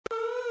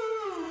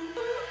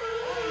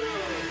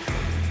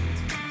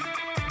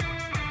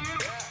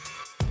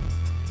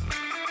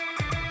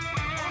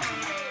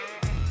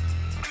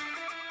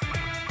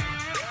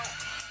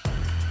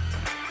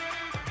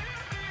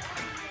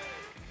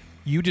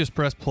You just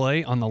pressed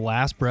play on the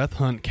Last Breath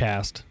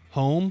Huntcast,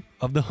 home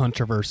of the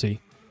Huntroversy.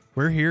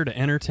 We're here to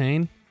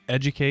entertain,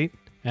 educate,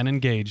 and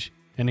engage.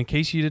 And in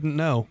case you didn't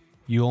know,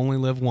 you only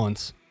live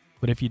once.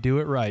 But if you do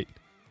it right,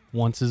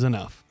 once is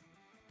enough.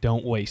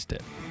 Don't waste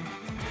it.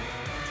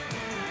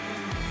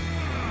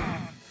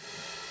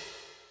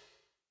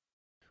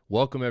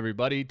 Welcome,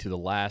 everybody, to the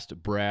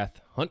Last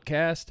Breath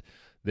Huntcast.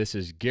 This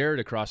is Garrett.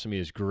 Across from me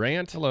is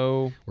Grant.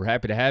 Hello. We're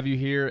happy to have you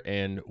here,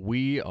 and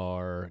we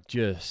are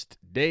just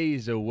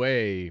days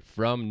away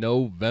from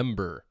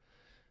November.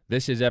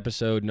 This is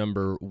episode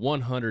number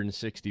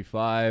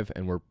 165,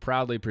 and we're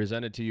proudly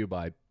presented to you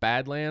by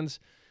Badlands.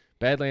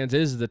 Badlands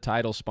is the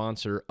title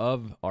sponsor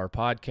of our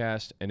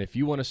podcast, and if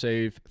you want to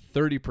save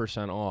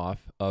 30%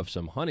 off of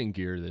some hunting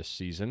gear this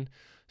season,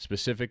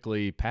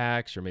 specifically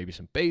packs or maybe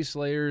some base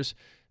layers,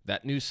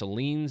 that new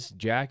Celine's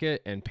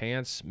jacket and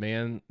pants,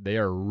 man, they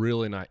are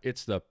really nice.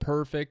 It's the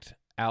perfect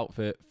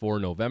outfit for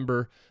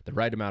November. The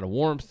right amount of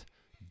warmth,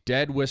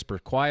 dead whisper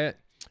quiet,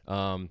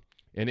 and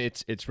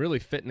it's really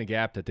fitting the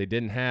gap that they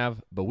didn't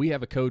have. But we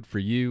have a code for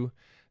you.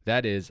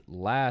 That is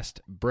Last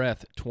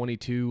Breath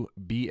 22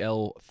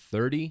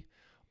 BL30,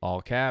 all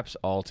caps,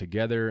 all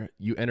together.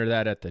 You enter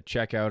that at the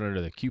checkout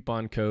under the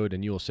coupon code,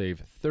 and you will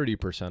save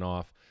 30%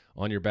 off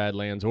on your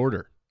Badlands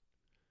order.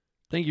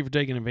 Thank you for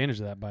taking advantage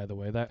of that, by the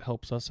way. That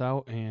helps us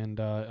out, and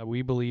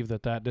we believe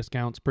that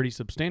discount's pretty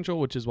substantial,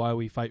 which is why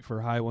we fight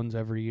for high ones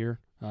every year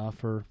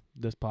for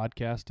this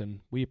podcast,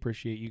 and we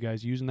appreciate you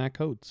guys using that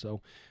code.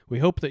 So we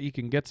hope that you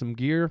can get some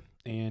gear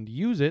and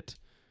use it,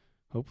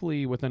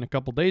 hopefully within a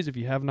couple days if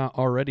you have not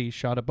already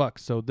shot a buck.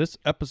 So this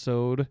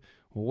episode,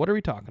 what are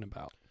we talking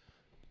about?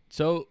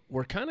 So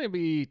we're kind of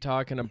be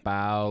talking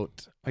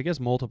about, I guess,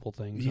 multiple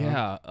things.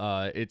 Yeah,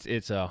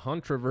 it's a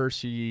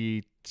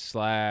Huntroversy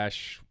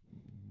 /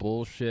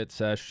 bullshit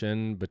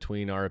session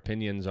between our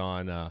opinions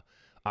on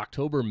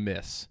October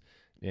myths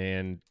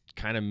and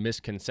kind of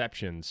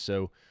misconceptions.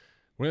 So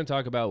we're going to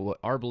talk about what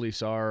our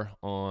beliefs are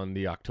on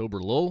the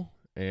October lull,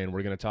 and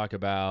we're going to talk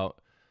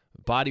about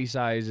body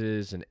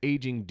sizes and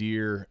aging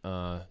deer,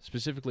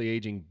 specifically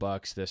aging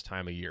bucks this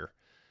time of year.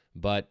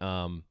 But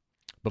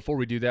before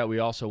we do that, we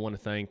also want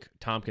to thank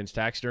Tompkins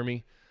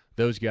Taxidermy.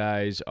 Those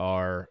guys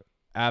are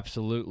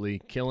absolutely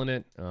killing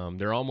it.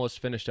 They're almost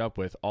finished up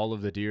with all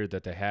of the deer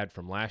that they had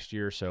from last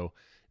year, so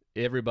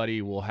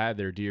everybody will have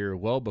their deer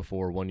well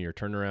before 1 year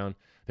turnaround.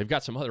 They've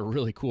got some other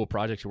really cool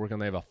projects to work on.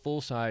 They have a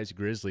full-size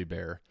grizzly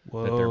bear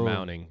that they're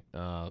mounting,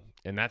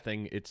 and that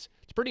thing, it's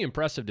pretty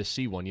impressive to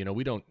see one. You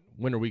know,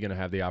 when are we going to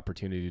have the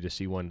opportunity to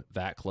see one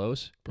that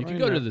close? Probably you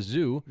can go to the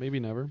zoo. Maybe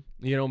never.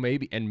 You know,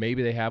 maybe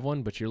they have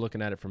one, but you're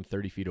looking at it from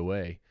 30 feet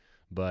away.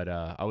 But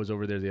I was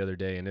over there the other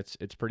day, and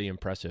it's pretty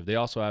impressive. They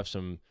also have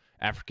some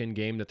African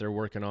game that they're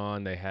working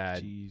on. They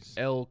had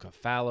elk, a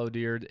fallow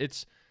deer.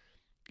 It's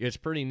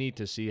pretty neat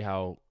to see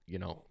how, you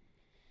know,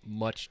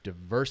 much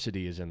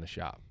diversity is in the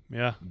shop.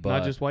 Yeah, but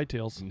not just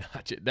whitetails.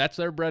 That's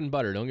their bread and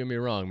butter. Don't get me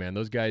wrong, man.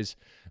 Those guys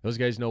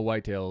know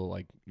whitetail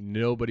like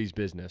nobody's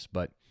business.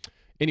 But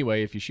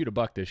anyway, if you shoot a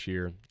buck this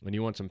year and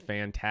you want some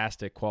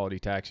fantastic quality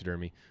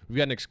taxidermy, we've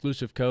got an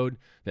exclusive code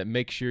that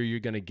makes sure you're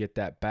going to get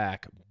that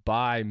back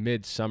by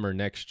midsummer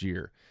next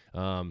year.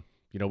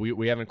 You know,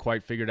 we haven't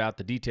quite figured out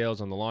the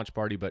details on the launch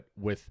party, but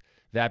with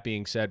that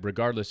being said,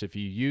 regardless, if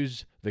you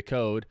use the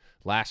code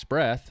Last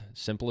Breath,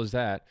 simple as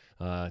that,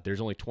 there's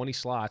only 20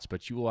 slots,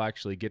 but you will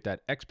actually get that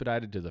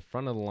expedited to the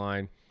front of the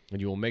line, and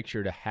you will make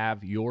sure to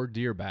have your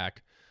deer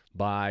back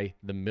by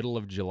the middle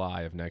of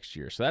July of next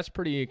year. So that's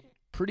pretty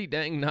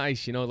dang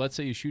nice. You know, let's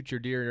say you shoot your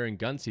deer during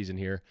gun season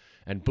here,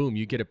 and boom,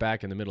 you get it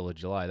back in the middle of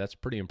July. That's a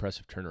pretty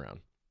impressive turnaround.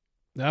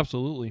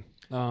 Absolutely.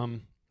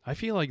 I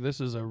feel like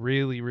this is a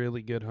really,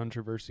 really good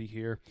Huntroversy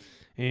here,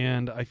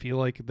 and I feel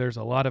like there's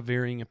a lot of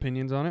varying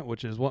opinions on it,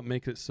 which is what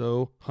makes it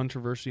so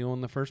Huntroversial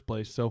in the first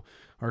place. So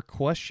our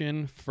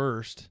question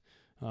first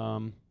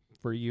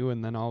for you,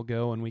 and then I'll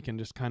go, and we can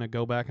just kind of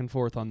go back and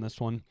forth on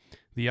this one.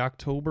 The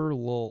October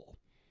lull,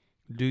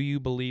 do you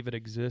believe it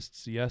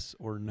exists, yes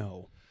or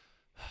no?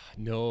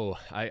 No,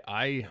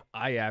 I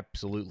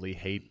absolutely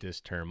hate this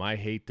term. I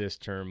hate this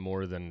term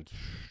more than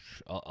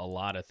a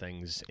lot of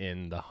things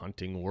in the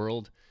hunting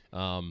world.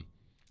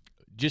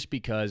 Just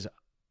because,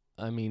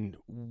 I mean,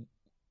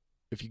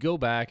 if you go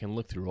back and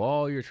look through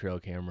all your trail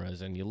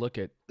cameras and you look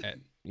at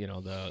you know,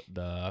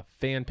 the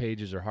fan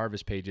pages or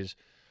harvest pages,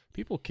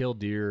 people kill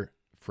deer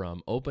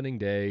from opening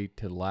day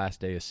to the last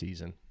day of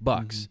season.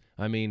 Bucks.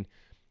 I mean,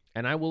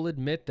 and I will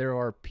admit there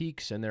are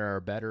peaks and there are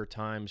better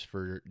times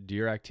for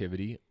deer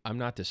activity. I'm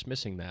not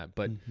dismissing that,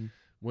 but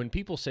when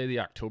people say the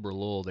October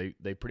lull,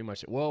 they pretty much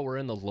say, well, we're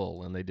in the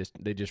lull, and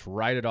they just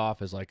write it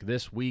off as like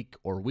this week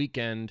or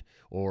weekend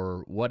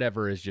or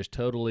whatever is just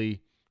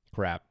totally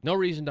crap. No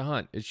reason to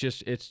hunt. It's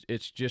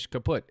just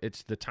kaput.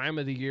 It's the time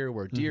of the year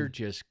where deer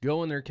just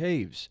go in their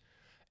caves,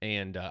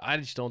 and I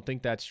just don't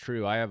think that's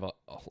true. I have a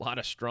lot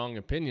of strong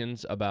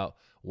opinions about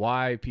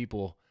why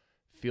people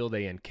feel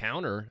they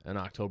encounter an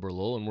October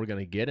lull, and we're going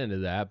to get into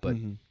that. But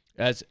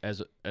as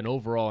an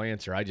overall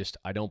answer,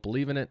 I don't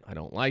believe in it. I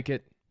don't like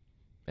it.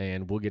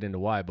 And we'll get into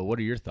why, but what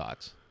are your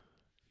thoughts?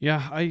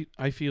 Yeah,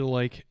 I feel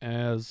like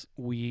as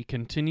we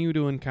continue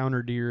to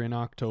encounter deer in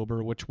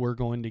October, which we're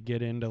going to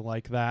get into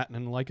like that,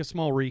 and like a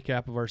small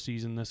recap of our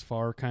season this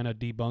far, kind of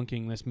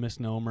debunking this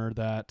misnomer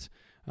that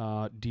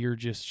deer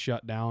just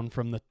shut down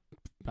from the,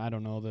 I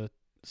don't know, the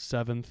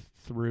 7th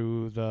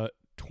through the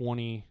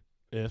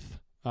 20th.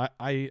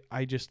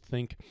 I just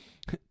think,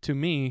 to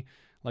me,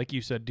 like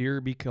you said,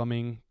 deer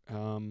becoming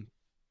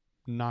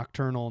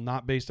nocturnal,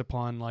 not based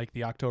upon like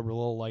the October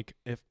lull. Like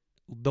if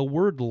the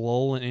word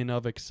lull in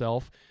of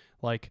itself,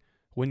 like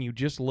when you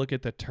just look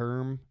at the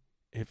term,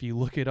 if you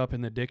look it up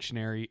in the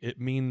dictionary, it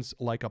means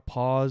like a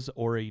pause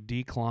or a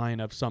decline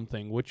of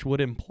something, which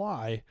would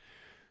imply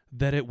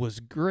that it was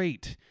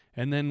great.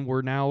 And then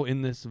we're now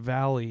in this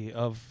valley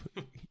of,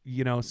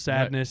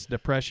 sadness,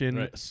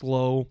 depression,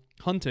 slow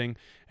hunting.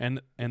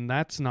 And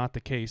that's not the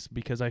case,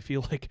 because I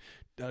feel like,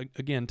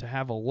 again, to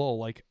have a lull,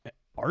 like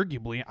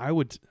arguably, I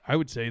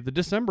would say the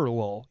December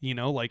lull.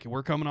 Like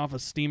we're coming off a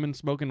steaming,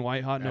 smoking,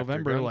 white hot After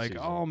November. gun Like,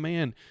 season. oh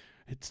man,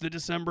 it's the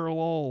December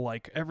lull.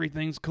 Like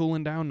everything's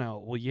cooling down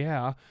now. Well,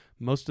 yeah,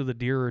 most of the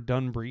deer are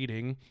done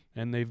breeding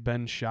and they've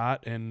been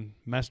shot and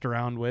messed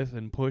around with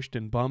and pushed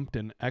and bumped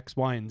and X,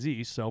 Y, and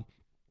Z. So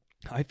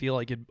I feel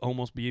like it'd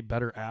almost be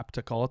better apt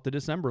to call it the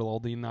December lull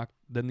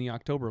than the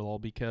October lull,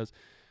 because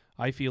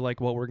I feel like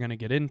what we're going to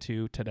get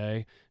into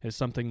today is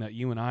something that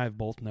you and I have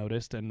both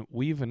noticed and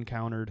we've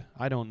encountered.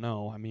 I don't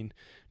know. I mean,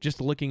 just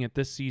looking at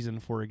this season,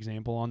 for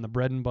example, on the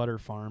bread and butter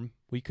farm,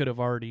 we could have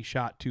already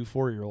shot 2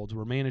 4-year-olds.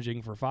 We're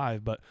managing for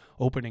 5, but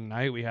opening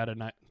night we had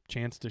a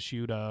chance to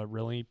shoot a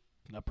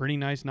pretty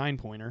nice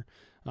 9-pointer.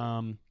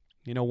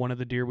 One of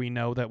the deer we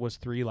know that was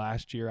 3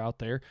 last year out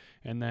there,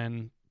 and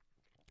then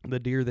the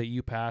deer that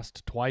you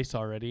passed twice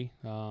already.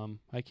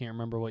 I can't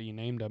remember what you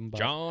named him, but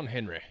John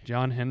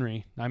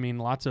Henry. I mean,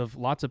 lots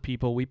of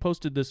people. We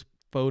posted this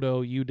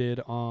photo you did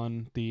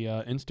on the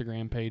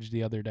Instagram page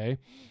the other day,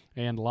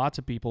 and lots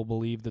of people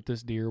believe that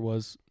this deer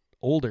was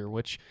older,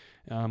 which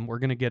we're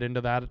going to get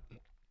into that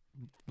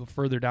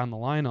further down the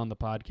line on the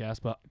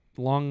podcast. But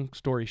long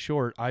story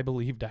short, I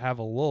believe to have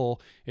a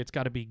lull, it's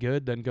got to be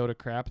good, then go to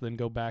crap, then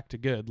go back to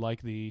good,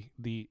 like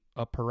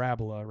a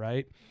parabola,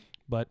 right?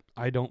 But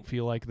I don't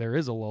feel like there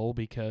is a lull,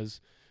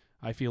 because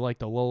I feel like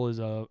the lull is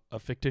a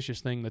fictitious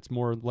thing that's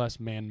more or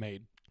less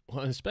man-made.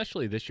 Well,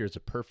 especially this year, it's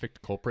a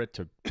perfect culprit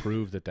to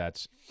prove that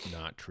that's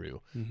not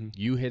true. Mm-hmm.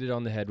 You hit it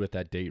on the head with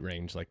that date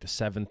range, like the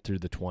 7th through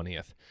the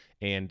 20th.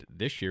 And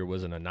this year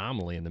was an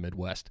anomaly in the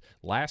Midwest.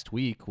 Last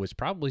week was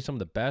probably some of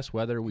the best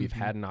weather we've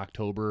had in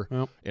October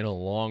in a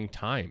long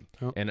time.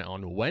 And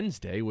on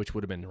Wednesday, which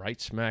would have been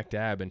right smack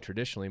dab, and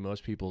traditionally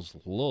most people's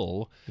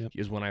lull,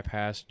 is when I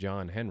passed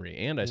John Henry.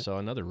 And I saw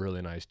another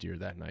really nice deer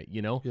that night,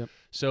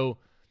 So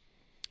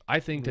I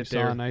think we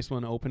saw a nice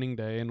one opening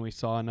day, and we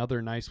saw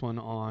another nice one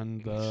on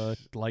the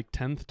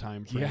 10th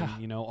time frame.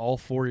 Yeah. All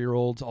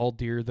 4-year-olds, all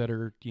deer that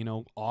are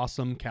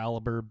awesome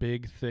caliber,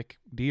 big, thick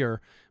deer.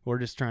 We're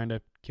just trying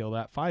to kill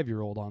that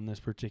 5-year-old on this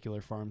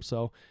particular farm.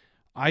 So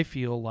I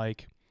feel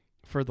like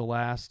for the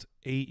last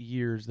 8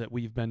 years that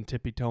we've been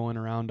tippy-toeing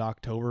around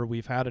October,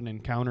 we've had an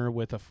encounter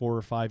with a 4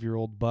 or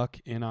 5-year-old buck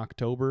in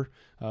October,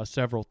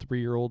 several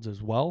 3-year-olds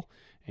as well.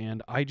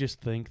 And I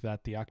just think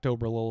that the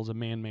October lull is a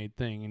man-made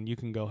thing, and you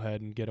can go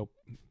ahead and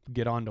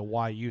get on to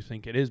why you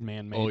think it is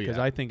man-made, because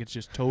I think it's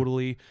just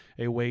totally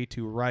a way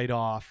to write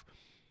off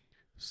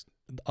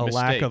a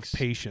lack of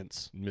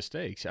patience.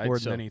 Mistakes. More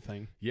than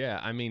anything.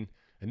 Yeah, I mean,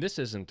 and this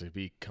isn't to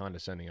be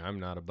condescending. I'm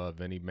not above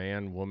any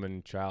man,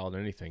 woman, child,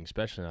 anything,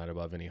 especially not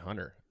above any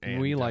hunter.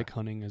 And we like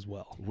hunting as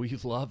well. We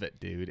love it,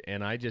 dude.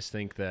 And I just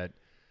think that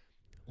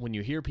when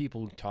you hear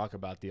people talk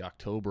about the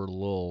October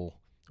lull,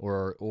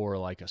 or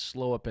like a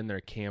slow up in their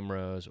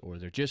cameras, or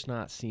they're just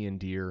not seeing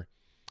deer,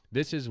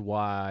 this is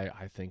why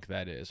I think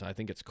that is. I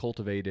think it's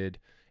cultivated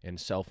and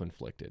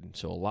self-inflicted. And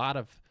so a lot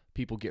of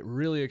people get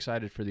really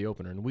excited for the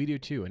opener, and we do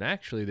too. And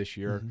actually this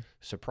year,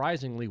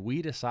 surprisingly,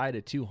 we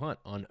decided to hunt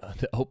on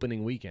the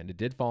opening weekend. It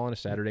did fall on a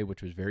Saturday,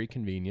 which was very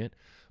convenient,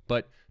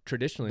 but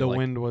traditionally the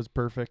wind was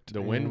perfect.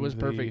 The wind was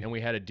perfect, and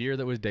we had a deer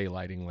that was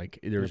daylighting. Like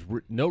there's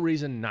no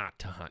reason not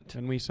to hunt.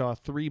 And we saw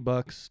 3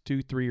 bucks, 2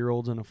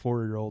 3-year-olds, and a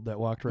 4-year-old that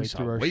walked right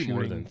through our way shooting.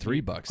 More than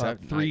 3 bucks.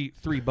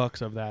 Three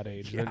bucks of that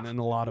age, and then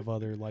a lot of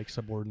other like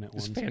subordinate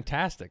ones. It's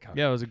fantastic hunt.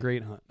 Yeah, it was a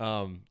great hunt.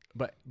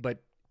 But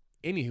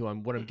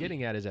anywho, what I'm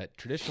getting at is that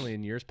traditionally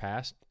in years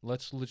past,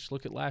 let's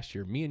look at last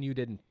year. Me and you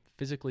didn't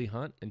physically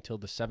hunt until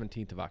the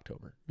 17th of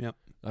October. Yep.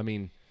 I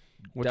mean,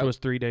 which was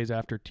 3 days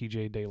after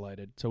TJ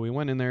daylighted. So we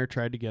went in there,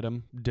 tried to get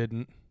him,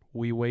 didn't.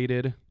 We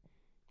waited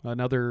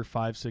another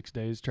 5-6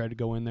 days, tried to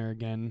go in there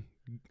again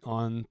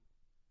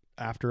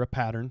after a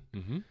pattern.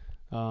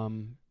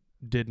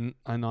 Didn't.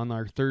 And on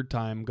our 3rd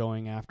time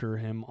going after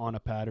him on a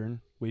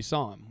pattern, we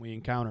saw him. We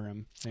encounter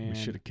him. And we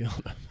should have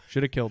killed him.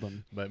 Should have killed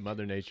him. But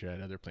Mother Nature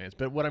had other plans.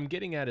 But what I'm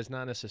getting at is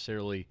not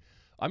necessarily,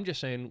 I'm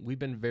just saying we've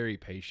been very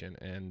patient,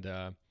 and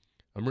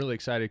I'm really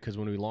excited because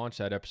when we launch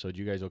that episode,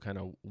 you guys will kind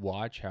of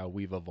watch how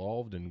we've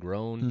evolved and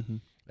grown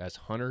as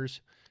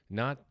hunters.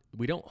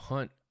 We don't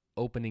hunt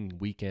opening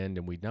weekend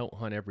and we don't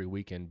hunt every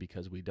weekend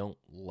because we don't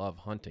love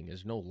hunting.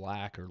 There's no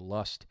lack or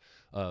lust,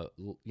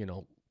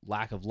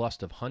 lack of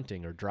lust of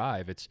hunting or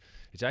drive. It's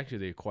actually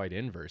the quite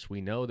inverse.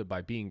 We know that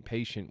by being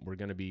patient, we're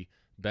going to be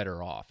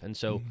better off. And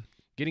so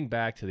getting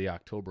back to the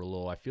October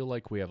lull, I feel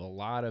like we have a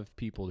lot of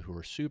people who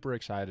are super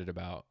excited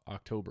about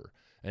October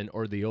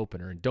or the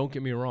opener. And don't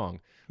get me wrong.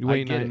 You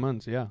wait 9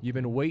 months, yeah. You've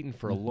been waiting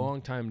for a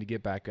long time to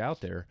get back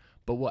out there.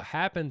 But what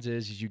happens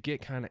is you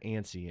get kind of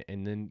antsy,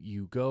 and then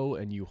you go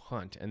and you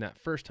hunt. And that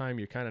first time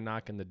you're kind of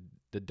knocking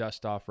the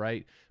dust off,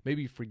 right?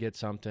 Maybe you forget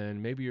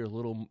something. Maybe you're a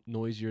little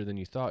noisier than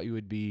you thought you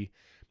would be.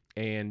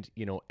 And,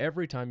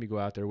 every time you go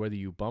out there, whether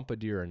you bump a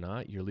deer or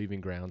not, you're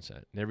leaving ground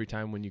scent. And every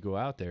time when you go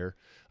out there,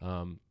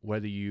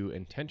 whether you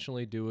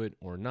intentionally do it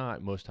or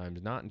not, most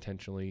times not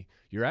intentionally,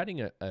 you're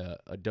adding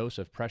a dose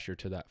of pressure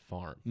to that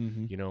farm.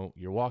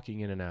 You're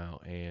walking in and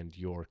out, and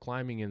you're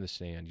climbing in the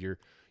stand.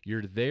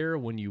 You're there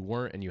when you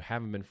weren't, and you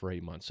haven't been for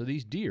 8 months. So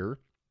these deer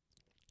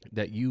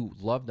that you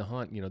love to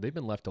hunt, they've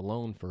been left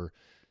alone for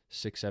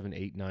 6, 7,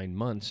 8, 9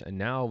 months. And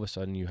now all of a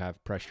sudden you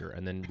have pressure,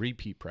 and then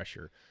repeat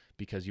pressure,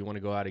 because you want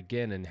to go out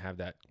again and have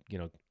that,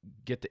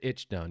 get the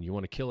itch done. You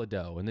want to kill a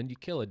doe, and then you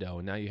kill a doe,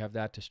 and now you have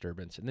that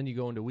disturbance. And then you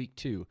go into week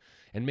 2,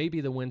 and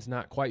maybe the wind's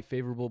not quite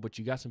favorable, but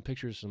you got some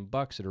pictures of some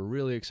bucks that are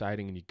really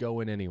exciting, and you go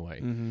in anyway.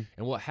 And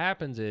what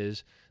happens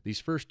is these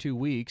first 2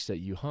 weeks that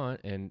you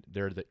hunt, and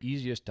they're the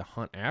easiest to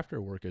hunt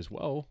after work as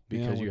well,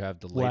 because you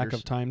have the lack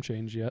of time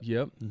change yet.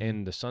 Yep.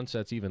 And the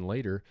sunset's even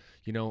later.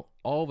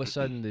 All of a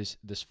sudden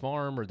this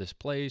farm or this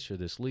place or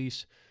this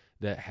lease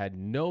that had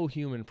no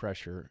human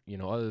pressure,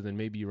 other than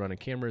maybe you running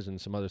cameras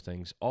and some other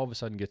things, all of a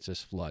sudden gets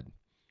this flood.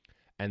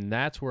 And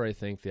that's where I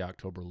think the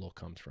October lull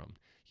comes from.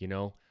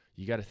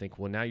 You got to think,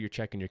 well, now you're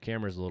checking your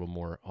cameras a little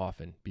more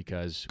often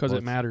because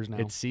it matters now.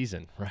 It's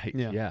season, right?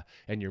 Yeah.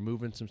 And you're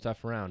moving some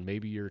stuff around.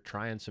 Maybe you're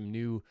trying some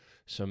new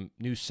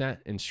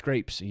scent and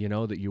scrapes,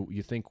 that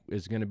you think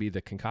is going to be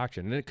the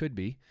concoction. And it could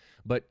be.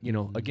 But,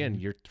 again,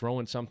 you're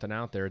throwing something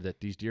out there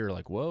that these deer are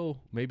like, whoa,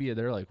 maybe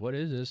they're like, what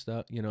is this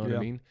stuff? You know what I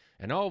mean?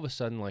 And all of a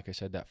sudden, like I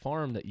said, that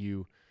farm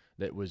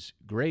that was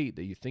great,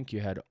 that you think you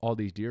had all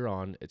these deer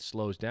on, it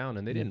slows down,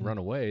 and they didn't run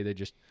away. They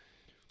just,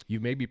 you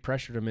maybe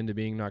pressured them into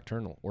being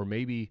nocturnal, or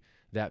maybe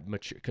that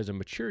mature, because a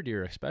mature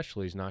deer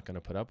especially is not going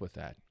to put up with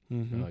that.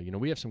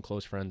 We have some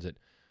close friends that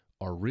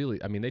are really,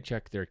 they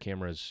check their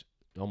cameras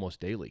almost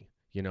daily,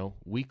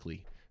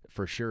 weekly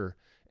for sure.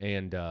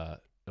 And,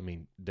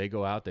 they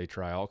go out, they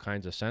try all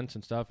kinds of scents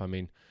and stuff.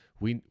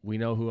 We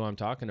know who I'm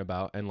talking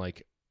about. And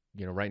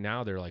right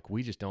now they're like,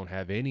 we just don't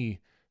have any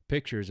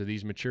pictures of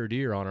these mature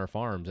deer on our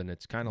farms. And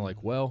it's kind of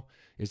like, well,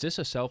 is this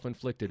a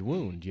self-inflicted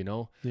wound?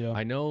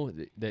 I know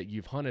that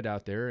you've hunted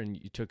out there and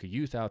you took a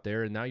youth out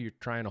there, and now you're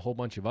trying a whole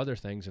bunch of other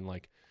things. And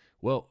like,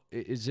 well,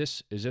 is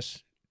this, did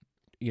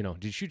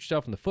you shoot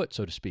yourself in the foot,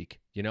 so to speak,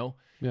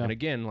 And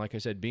again, like I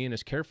said, being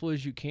as careful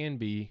as you can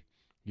be,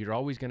 you're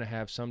always going to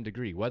have some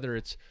degree, whether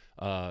it's,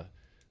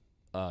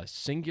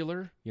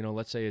 singular,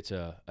 let's say it's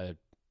a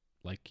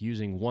like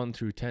using 1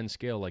 through 10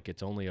 scale, like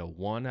it's only a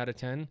 1 out of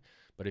 10.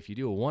 But if you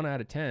do a 1 out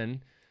of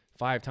 10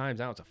 5 times,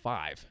 now it's a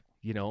 5,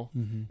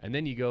 and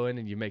then you go in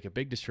and you make a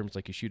big disturbance,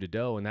 like you shoot a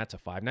doe, and that's a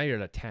 5. Now you're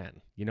at a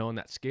 10, and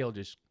that scale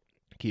just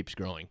keeps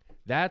growing.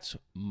 That's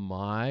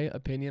my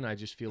opinion. I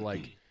just feel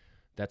like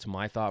that's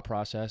my thought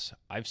process.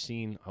 I've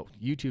seen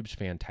YouTube's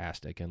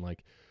fantastic, and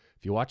like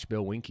if you watch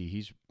Bill Winke,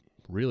 he's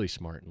really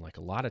smart, and like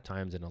a lot of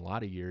times in a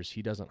lot of years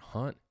he doesn't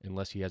hunt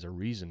unless he has a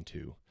reason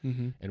to.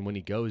 And when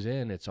he goes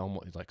in, it's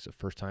almost like it's the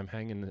first time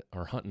hanging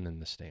or hunting in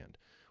the stand,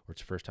 or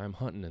it's the first time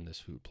hunting in this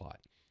food plot.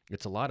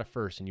 It's a lot of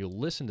firsts, and you'll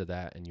listen to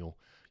that, and you'll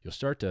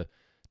start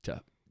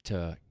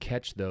to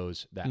catch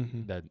those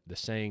that the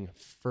saying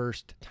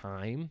first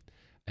time,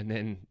 and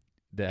then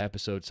the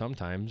episode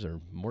sometimes,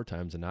 or more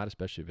times than not,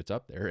 especially if it's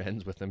up there,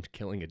 ends with them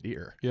killing a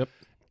deer.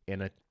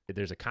 And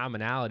there's a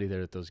commonality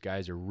there that those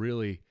guys are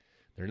really,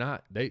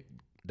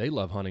 they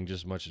love hunting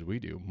just as much as we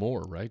do,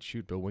 more, right?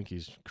 Shoot, Bill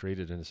Winke's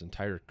created his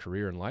entire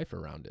career and life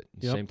around it.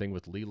 Same thing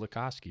with Lee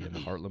Lukoski and the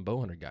Heartland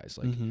Bowhunter guys.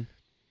 Like,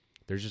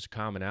 there's just a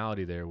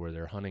commonality there where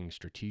they're hunting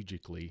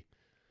strategically.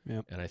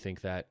 And I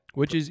think that,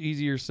 which is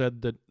easier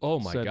said than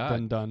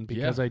done,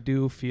 because I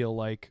do feel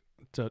like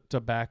to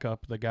back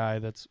up the guy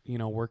that's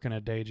working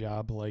a day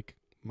job like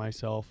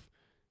myself,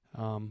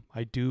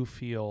 I do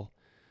feel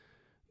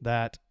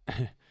that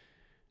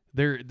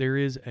there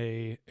is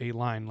a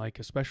line, like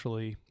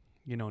especially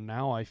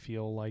now I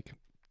feel like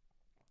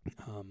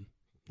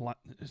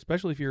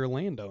especially if you're a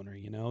landowner,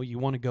 you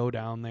want to go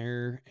down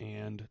there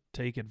and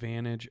take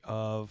advantage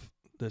of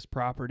this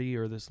property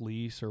or this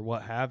lease or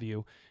what have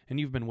you, and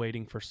you've been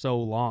waiting for so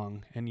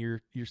long, and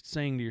you're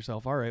saying to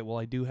yourself, all right, well,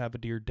 I do have a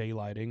deer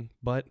daylighting,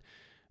 but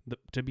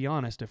to be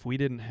honest, if we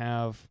didn't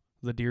have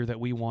the deer that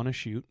we want to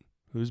shoot,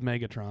 who's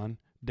Megatron,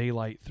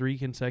 daylight 3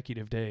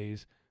 consecutive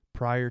days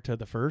prior to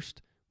the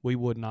first, we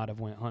would not have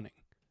went hunting.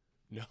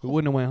 No. We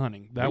wouldn't have went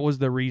hunting. That was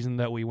the reason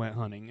that we went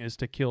hunting, is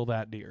to kill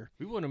that deer.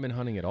 We wouldn't have been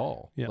hunting at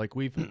all. Like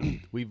we've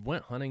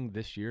went hunting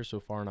this year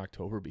so far in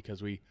October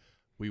because we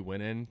we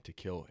went in to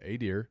kill a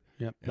deer.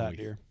 Yep, and that we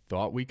deer.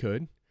 thought we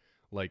could.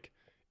 Like,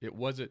 it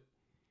wasn't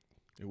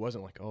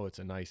like, oh, it's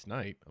a nice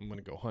night, I'm going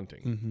to go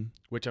hunting. Mm-hmm.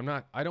 Which I'm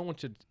not. I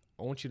want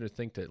you to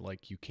think that,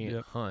 like, you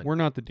can't hunt. We're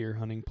not the deer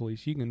hunting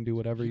police. You can do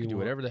whatever you can do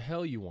want. whatever the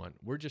hell you want.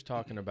 We're just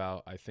talking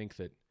about, I think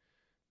that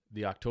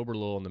the October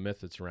lull and the myth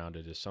that's around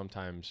it is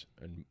sometimes,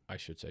 and I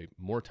should say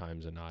more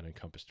times than not,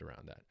 encompassed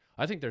around that.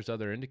 I think there's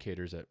other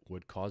indicators that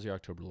would cause the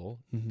October lull.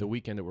 Mm-hmm. The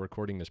weekend that we're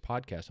recording this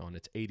podcast on,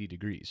 it's 80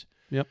 degrees.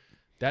 Yep.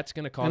 That's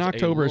going to cause and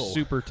October a is lull.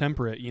 super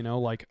temperate, you know,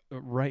 like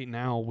right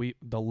now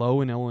the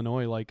low in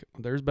Illinois, like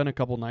there's been a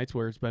couple nights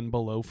where it's been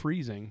below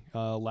freezing.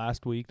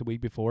 Last week, the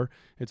week before,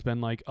 it's been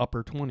like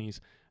upper 20s.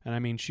 And I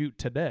mean, shoot,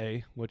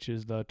 today, which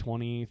is the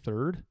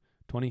 23rd,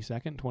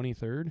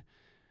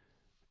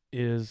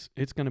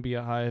 it's going to be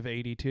a high of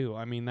 82.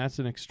 I mean, that's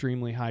an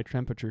extremely high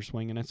temperature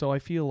swing. And so I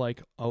feel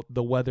like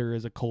the weather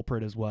is a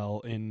culprit as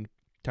well in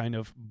kind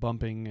of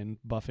bumping and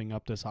buffing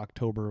up this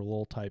October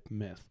lull type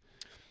myth.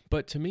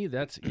 But to me,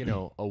 that's, you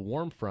know, a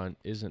warm front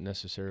isn't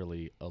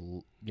necessarily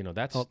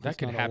that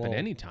could happen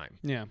anytime.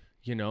 Yeah.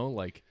 You know,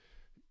 like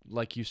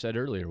you said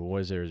earlier,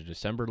 was there a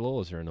December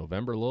lull? Is there a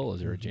November lull?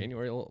 Is there a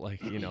January lull?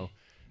 Like, you know,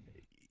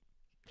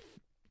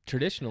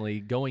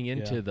 traditionally going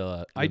into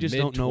the I just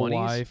don't know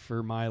why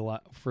for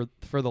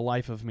for the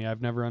life of me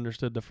I've never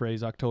understood the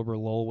phrase October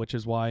lull, which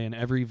is why in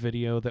every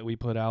video that we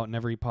put out and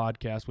every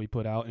podcast we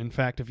put out, in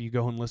fact, if you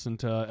go and listen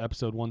to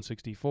episode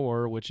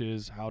 164, which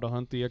is how to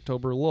hunt the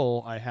October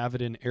lull, I have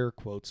it in air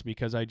quotes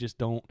because I just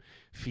don't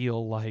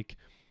feel like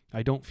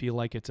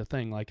it's a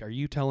thing. Like, are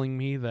you telling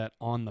me that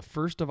on the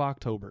 1st of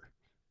October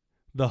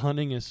the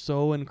hunting is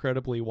so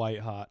incredibly white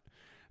hot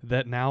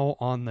that now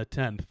on the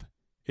 10th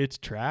it's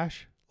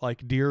trash?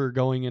 Like, deer are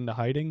going into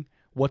hiding?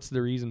 What's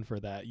the reason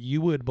for that?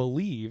 You would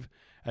believe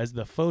as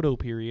the photo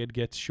period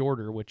gets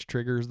shorter, which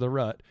triggers the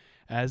rut,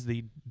 as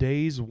the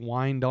days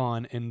wind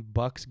on and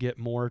bucks get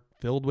more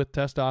filled with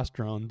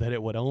testosterone, that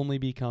it would only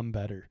become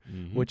better,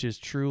 which is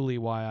truly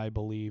why I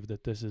believe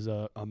that this is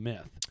a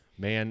myth.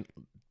 Man,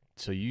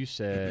 so you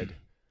said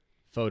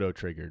photo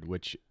triggered,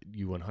 which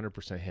you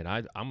 100% hit.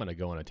 I'm going to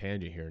go on a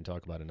tangent here and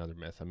talk about another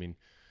myth. I mean,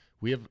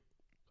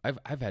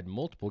 I've had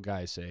multiple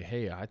guys say,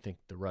 hey, I think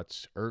the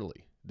rut's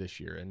early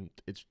this year, and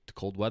it's the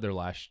cold weather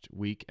last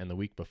week and the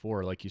week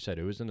before, like you said,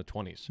 it was in the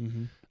 20s.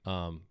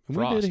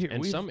 Frost,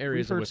 and some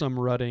areas we've heard some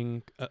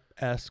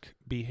rutting-esque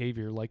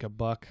behavior, like a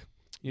buck.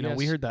 You know,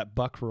 we heard that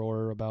buck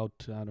roar about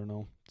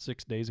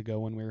 6 days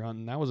ago when we were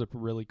hunting. That was a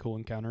really cool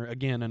encounter.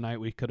 Again, a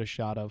night we could have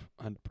shot a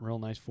real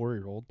nice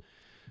 4-year-old.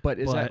 But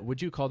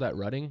would you call that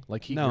rutting?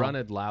 Like, he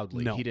grunted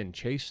loudly. No. He didn't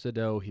chase the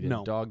doe. He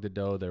didn't dog the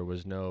doe. There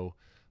was no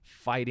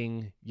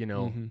fighting. You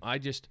know,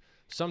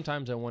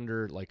 sometimes I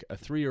wonder, like, a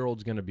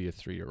 3-year-old's going to be a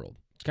 3-year-old.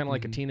 It's kind of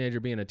like a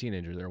teenager being a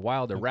teenager. They're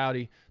wild, they're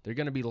rowdy, they're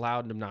going to be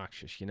loud and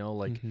obnoxious, you know?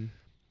 Like,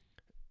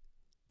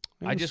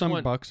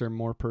 some bucks are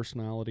more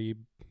personality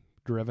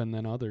driven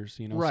than others,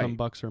 you know? Right. Some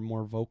bucks are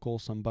more vocal,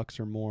 some bucks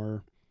are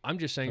more I'm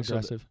just saying,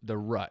 aggressive. So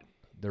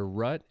the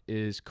rut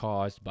is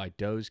caused by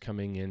does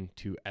coming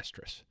into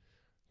estrus.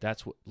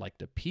 That's what, like,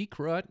 the peak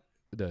rut,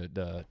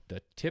 the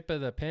tip of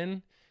the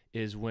pin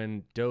is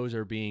when does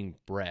are being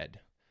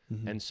bred.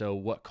 And so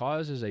what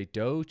causes a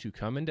doe to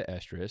come into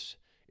estrus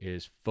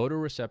is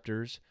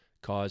photoreceptors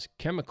cause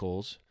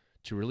chemicals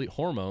to release,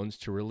 hormones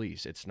to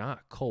release. It's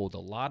not cold. A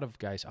lot of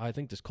guys, I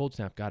think this cold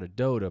snap got a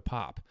doe to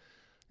pop.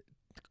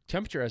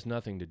 Temperature has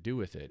nothing to do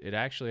with it. It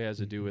actually has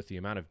to do with the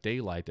amount of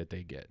daylight that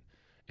they get.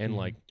 And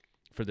like,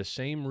 for the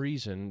same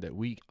reason that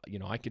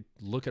I could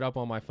look it up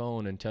on my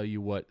phone and tell you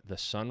what the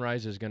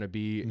sunrise is going to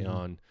be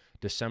on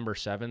December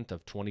 7th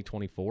of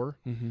 2024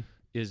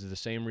 is the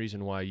same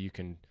reason why you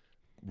can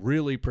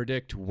really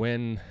predict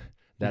when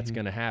that's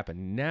going to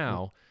happen.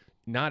 Now,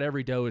 not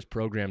every doe is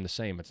programmed the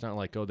same. It's not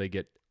like, they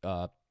get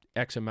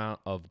X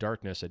amount of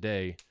darkness a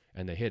day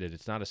and they hit it.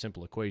 It's not a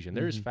simple equation.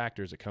 There's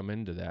factors that come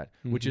into that,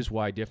 which is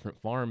why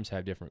different farms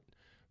have different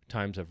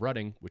times of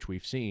rutting, which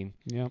we've seen.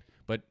 Yeah.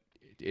 But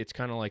it's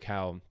kind of like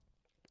how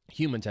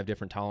humans have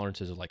different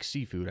tolerances of, like,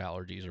 seafood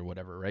allergies or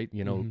whatever, right?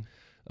 You know,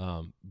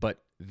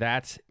 but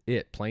that's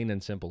it, plain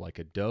and simple. Like,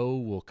 a doe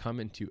will come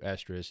into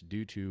estrus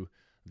due to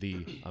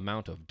the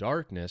amount of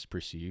darkness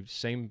perceived.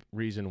 Same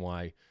reason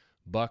why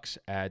bucks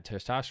add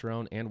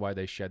testosterone and why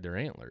they shed their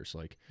antlers.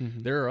 Like,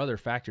 there are other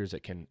factors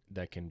that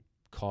can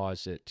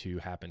cause it to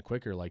happen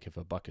quicker. Like, if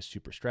a buck is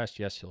super stressed,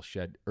 yes, he'll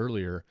shed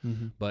earlier,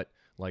 but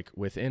like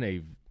within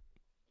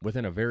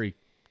a very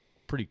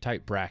pretty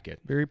tight bracket,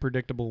 very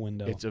predictable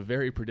window. It's a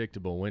very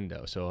predictable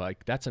window. So,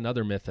 like, that's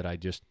another myth that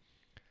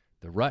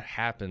the rut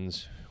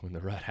happens when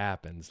the rut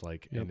happens,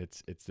 like, and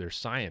it's there's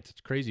science.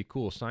 It's crazy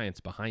cool science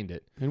behind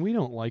it. And we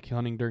don't like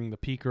hunting during the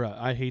peak rut.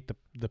 I hate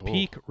the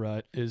peak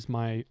rut is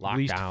my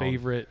least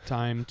favorite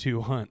time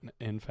to hunt.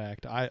 In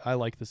fact, I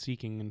like the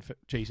seeking and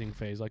chasing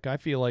phase. Like, I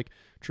feel like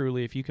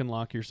truly if you can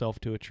lock yourself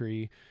to a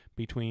tree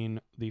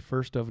between the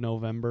 1st of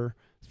November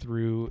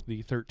through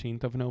the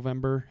 13th of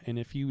November. And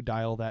if you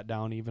dial that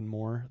down even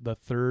more, the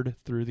 3rd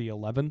through the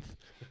 11th,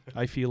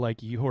 I feel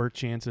like your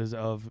chances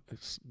of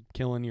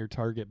killing your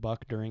target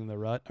buck during the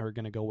rut are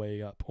going to go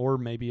way up, or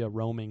maybe a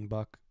roaming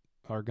buck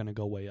are going to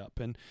go way up.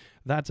 And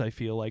that's, I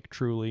feel like,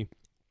 truly,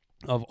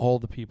 of all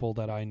the people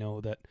that I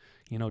know that,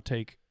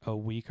 take a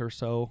week or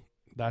so,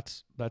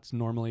 that's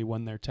normally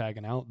when they're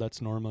tagging out.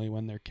 That's normally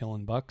when they're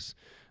killing bucks.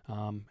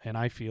 And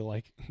I feel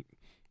like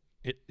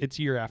it's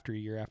year after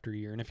year after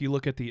year. And if you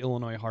look at the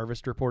Illinois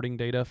harvest reporting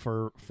data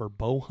for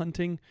bow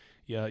hunting,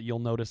 yeah, you'll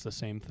notice the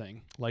same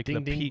thing. Like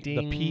the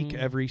peak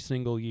every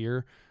single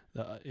year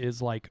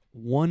is like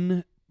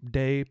 1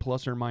 day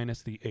plus or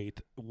minus the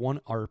 8th.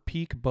 Our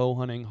peak bow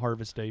hunting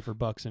harvest day for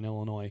bucks in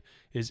Illinois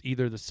is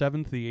either the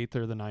 7th, the 8th,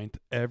 or the 9th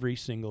every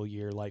single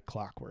year, like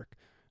clockwork.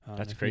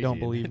 That's if crazy. If you don't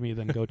believe me,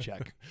 then go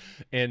check.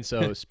 And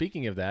so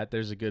speaking of that,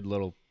 there's a good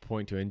little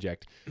point to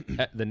inject.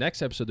 The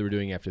next episode that we're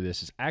doing after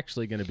this is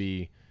actually going to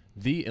be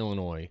the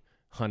Illinois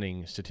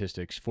hunting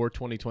statistics for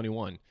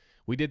 2021.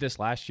 We did this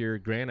last year.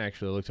 Grant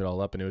actually looked it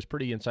all up, and it was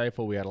pretty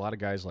insightful. We had a lot of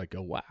guys like,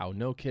 oh, wow,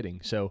 no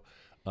kidding. So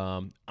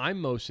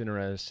I'm most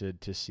interested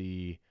to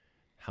see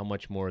how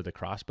much more the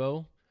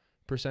crossbow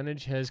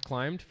percentage has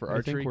climbed for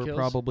archery kills. I think we're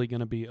probably going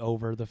to be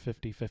over the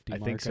 50-50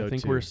 mark. I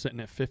think we're sitting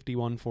at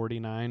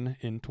 51-49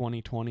 in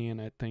 2020,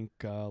 and I think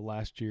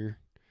last year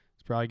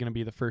it's probably going to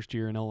be the first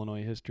year in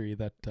Illinois history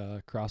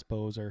that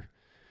crossbows are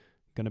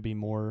going to be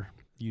more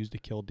used to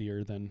kill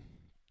deer than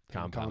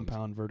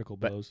compound vertical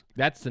bows.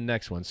 That's the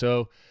next one.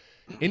 So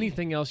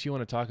anything else you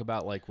want to talk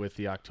about, like with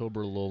the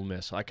October lull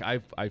miss? Like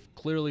I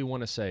clearly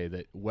want to say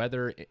that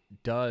weather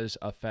does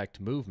affect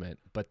movement,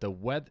 but the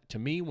weather, to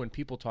me, when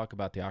people talk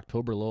about the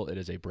October lull, it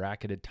is a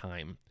bracketed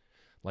time.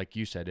 Like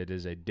you said, it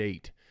is a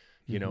date,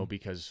 you know,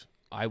 because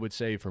I would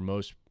say for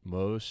most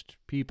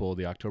people,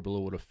 the October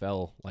lull would have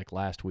fell like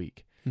last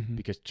week,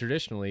 because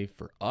traditionally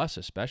for us,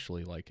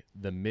 especially like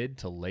the mid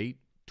to late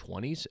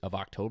 20s of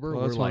October.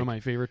 Well, that's one of my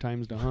favorite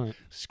times to hunt.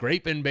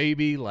 Scraping,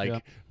 baby.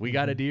 Like we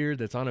got a deer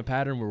that's on a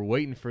pattern. We're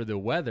waiting for the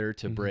weather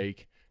to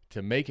break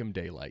to make him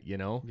daylight, you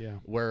know? Yeah.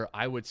 Where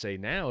I would say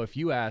now, if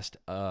you asked,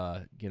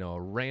 a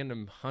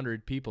random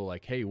 100 people,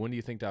 like, hey, when do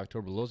you think the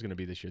October lull is going to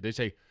be this year? They'd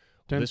say,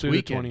 this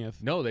weekend.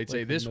 20th. No, they'd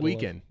say this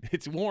weekend.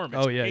 It's warm.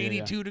 It's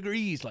 82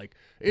 degrees. Like,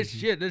 it's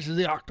shit. This is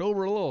the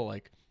October lull.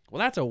 Like, well,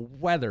 that's a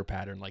weather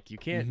pattern. Like, you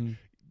can't...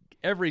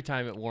 Every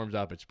time it warms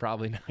up, it's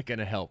probably not going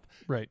to help,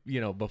 right?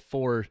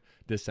 Before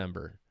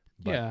December.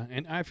 But yeah,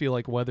 and I feel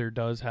like weather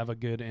does have a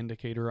good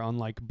indicator on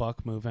like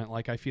buck movement.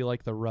 Like I feel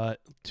like the rut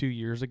 2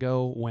 years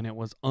ago when it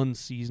was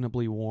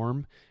unseasonably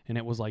warm and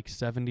it was like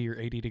 70 or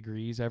 80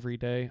 degrees every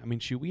day. I mean,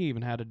 shoot, we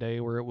even had a day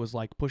where it was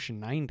like pushing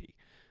 90.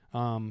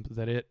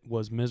 That it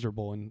was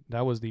miserable, and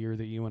that was the year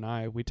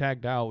that we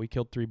tagged out. We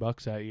killed 3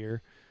 bucks that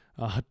year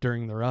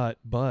during the rut,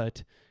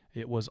 but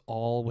it was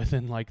all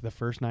within like the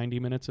first 90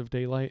 minutes of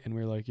daylight, and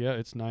we were like, yeah,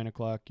 it's 9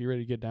 o'clock. You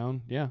ready to get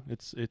down? Yeah,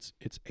 it's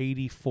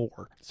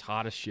 84. It's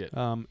hot as shit.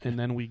 And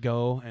then we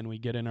go and we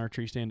get in our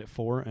tree stand at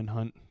 4 and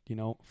hunt,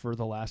 for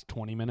the last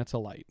 20 minutes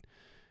of light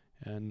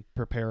and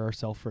prepare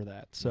ourselves for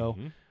that. So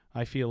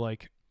I feel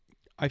like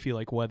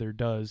weather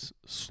does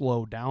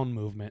slow down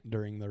movement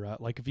during the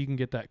rut. Like if you can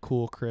get that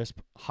cool, crisp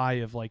high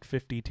of like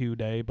 52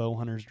 day bow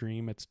hunter's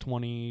dream, it's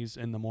 20s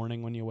in the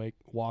morning when you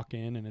walk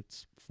in, and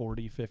it's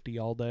 40, 50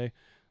 all day.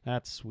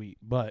 That's sweet.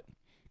 But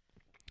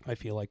I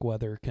feel like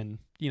weather can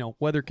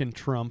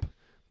trump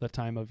the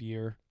time of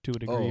year to a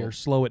degree, or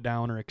slow it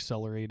down or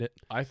accelerate it.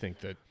 I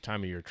think that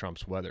time of year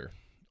trumps weather,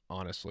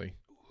 honestly.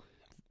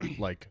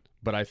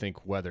 But I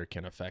think weather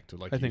can affect it.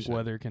 Like I think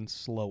weather can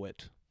slow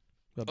it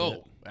a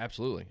bit.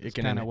 Absolutely. It's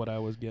kind of what I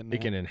was getting at.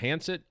 It can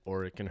enhance it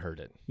or it can hurt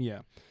it.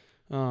 Yeah.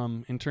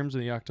 In terms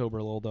of the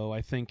October lull, though,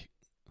 I think,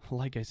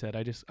 like I said,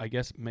 I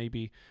guess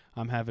maybe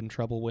I'm having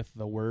trouble with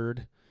the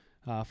word.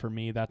 For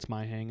me, that's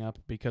my hang up,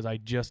 because I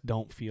just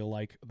don't feel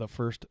like the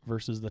 1st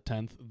versus the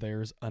 10th,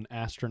 there's an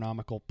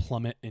astronomical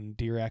plummet in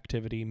deer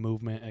activity,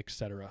 movement,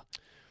 etc.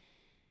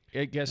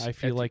 I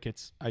feel like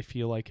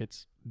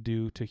it's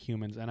due to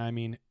humans. And I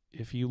mean,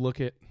 if you look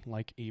at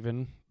like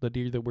even the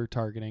deer that we're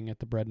targeting at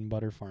the bread and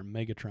butter farm,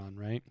 Megatron,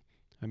 right?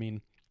 I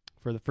mean,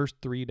 for the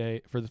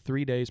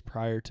 3 days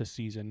prior to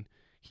season,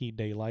 he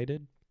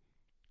daylighted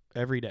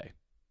every day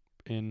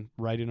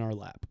right in our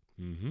lap.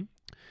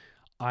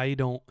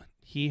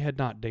 He had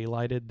not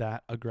daylighted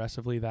that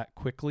aggressively, that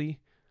quickly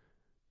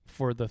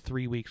for the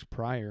 3 weeks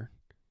prior.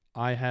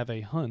 I have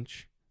a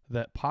hunch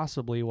that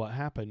possibly what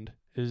happened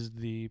is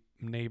the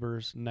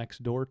neighbors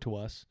next door to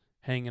us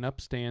hanging up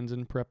stands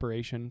in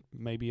preparation,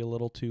 maybe a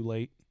little too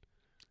late.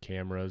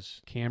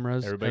 Cameras.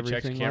 Everybody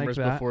checks cameras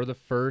like before the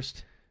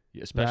first,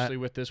 especially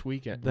with this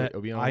weekend.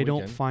 I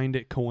don't find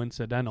it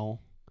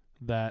coincidental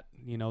that,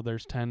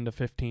 there's 10 to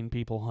 15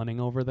 people hunting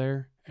over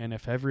there. And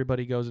if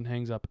everybody goes and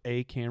hangs up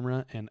a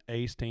camera and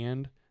a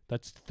stand,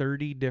 that's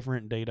 30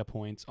 different data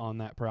points on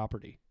that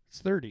property. It's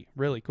 30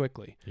 really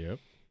quickly. Yep.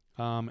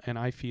 And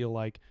I feel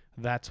like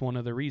that's one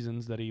of the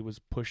reasons that he was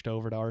pushed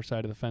over to our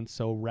side of the fence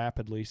so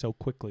rapidly, so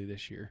quickly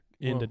this year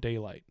into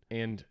daylight.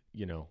 And,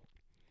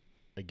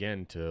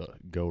 again, to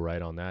go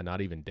right on that,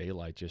 not even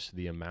daylight, just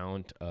the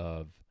amount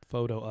of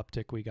photo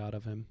uptick we got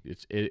of him.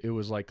 It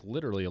was like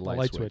literally a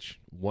light switch.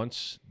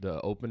 Once the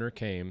opener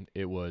came,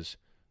 it was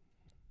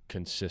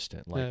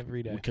consistent, like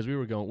every day, because we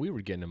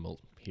were getting him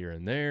here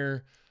and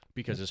there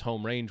because his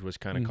home range was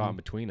kind of caught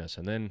between us,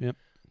 and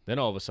then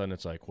all of a sudden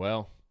it's like,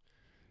 well,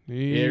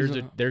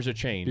 there's a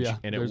change, yeah,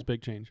 and there's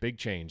big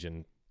change,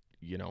 and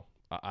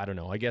I don't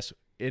know. I guess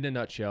in a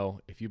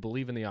nutshell, if you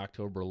believe in the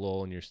October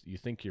lull and you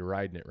think you're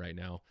riding it right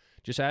now,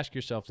 just ask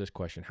yourself this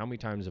question: how many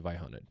times have I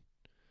hunted?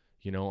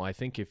 I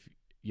think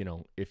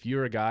if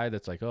you're a guy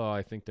that's like, oh,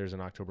 I think there's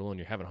an October lull and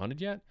you haven't hunted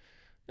yet,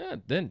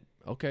 then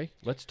okay,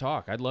 let's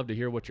talk. I'd love to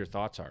hear what your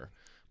thoughts are.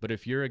 But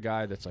if you're a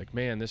guy that's like,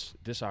 man,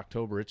 this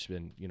October, it's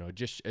been,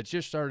 it's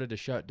just started to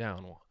shut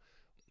down. Well,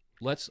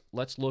 let's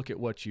look at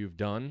what you've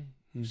done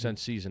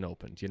since season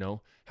opened.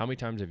 How many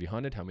times have you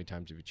hunted? How many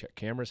times have you checked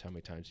cameras? How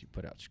many times have you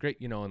put out scrape?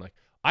 And like,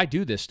 I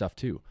do this stuff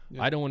too.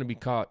 Yeah. I don't want to be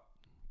caught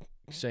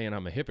saying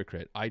I'm a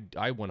hypocrite. I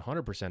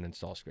 100%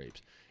 install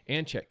scrapes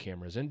and check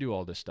cameras and do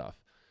all this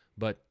stuff.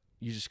 But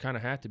you just kind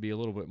of have to be a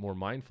little bit more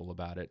mindful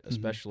about it,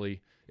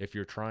 especially if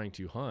you're trying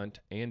to hunt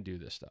and do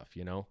this stuff,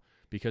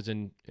 because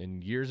in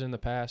years in the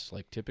past,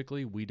 like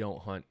typically we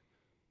don't hunt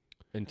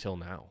until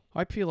now.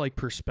 I feel like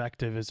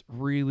perspective is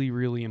really,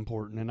 really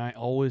important. And I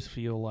always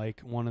feel like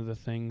one of the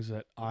things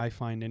that I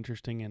find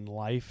interesting in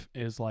life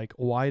is like,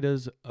 why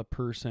does a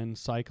person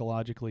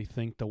psychologically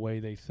think the way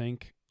they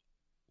think?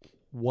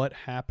 What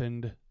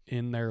happened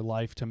in their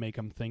life to make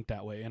them think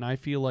that way? And I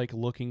feel like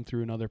looking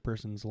through another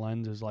person's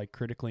lens is like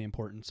critically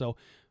important. So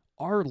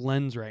our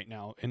lens right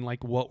now and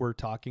like what we're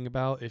talking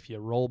about, if you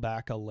roll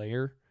back a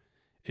layer,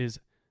 is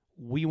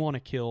we want to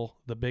kill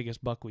the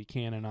biggest buck we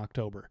can in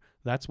October.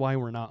 That's why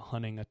we're not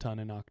hunting a ton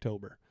in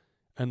October,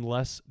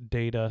 unless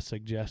data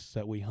suggests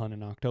that we hunt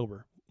in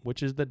October,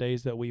 which is the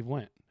days that we've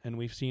went, and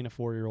we've seen a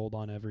 4-year-old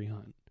on every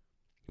hunt.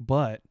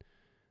 But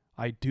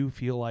I do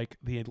feel like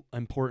the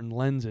important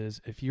lens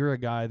is, if you're a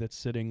guy that's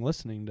sitting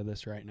listening to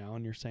this right now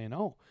and you're saying,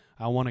 oh,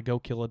 I want to go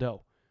kill a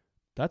doe,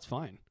 that's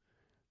fine.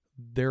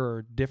 There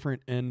are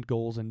different end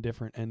goals and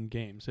different end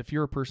games. If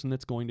you're a person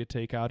that's going to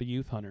take out a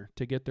youth hunter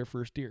to get their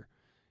first deer,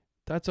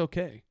 that's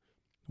okay.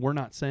 We're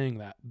not saying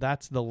that.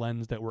 That's the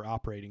lens that we're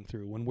operating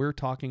through. When we're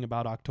talking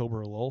about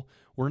October lull,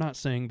 we're not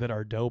saying that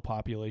our doe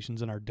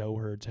populations and our doe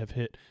herds have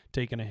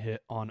taken a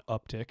hit on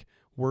uptick.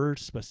 We're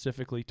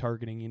specifically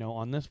targeting,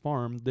 on this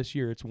farm this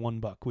year, it's one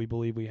buck. We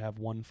believe we have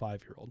one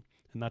 5-year-old,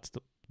 and that's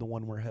the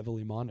one we're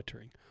heavily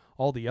monitoring.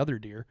 All the other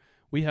deer,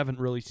 we haven't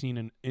really seen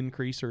an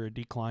increase or a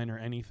decline or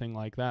anything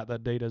like that.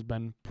 That data has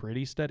been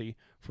pretty steady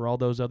for all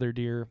those other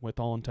deer with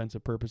all intents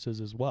and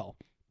purposes as well.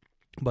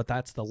 But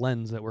that's the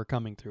lens that we're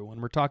coming through.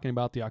 When we're talking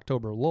about the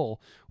October lull,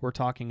 we're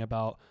talking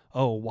about,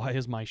 oh, why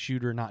is my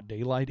shooter not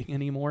daylighting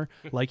anymore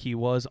like he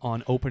was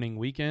on opening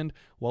weekend?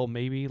 Well,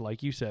 maybe,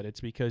 like you said, it's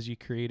because you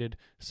created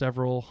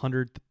several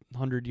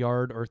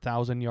 100-yard or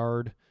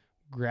 1,000-yard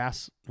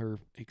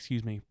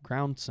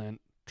ground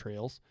scent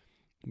trails.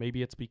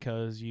 Maybe it's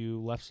because you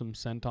left some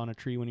scent on a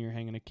tree when you're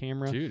hanging a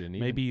camera. Dude, and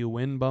maybe you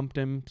wind bumped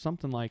him,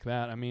 something like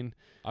that. I mean,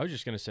 I was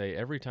just going to say,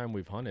 every time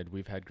we've hunted,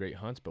 we've had great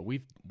hunts, but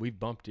we've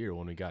bumped deer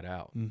when we got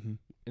out. Mm-hmm.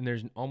 And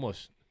there's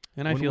almost...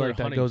 And I feel like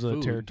that goes to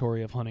the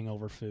territory of hunting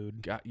over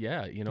food.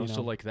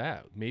 So like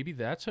that. Maybe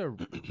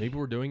maybe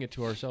we're doing it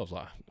to ourselves.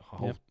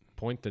 I'll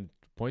point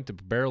the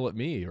barrel at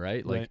me,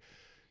 right? Like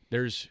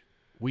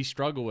we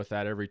struggle with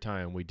that every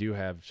time. We do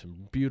have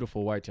some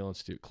beautiful Whitetail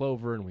Institute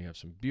clover, and we have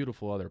some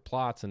beautiful other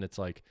plots, and it's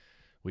like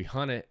we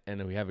hunt it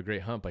and we have a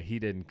great hunt, but he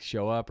didn't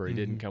show up or he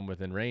didn't come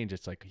within range.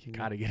 It's like, you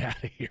got to get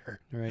out of here.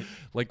 Right.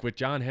 Like with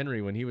John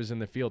Henry, when he was in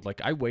the field,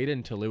 like I waited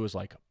until it was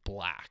like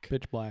black.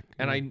 Pitch black.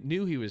 And I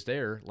knew he was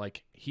there.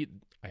 Like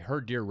I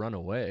heard deer run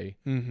away,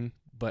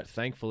 but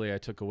thankfully I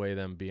took away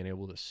them being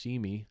able to see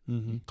me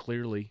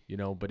clearly,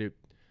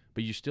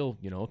 but you still,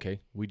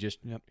 okay, we just,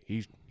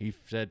 he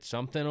said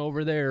something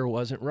over there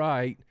wasn't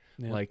right.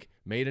 Yep. Like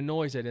made a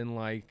noise I didn't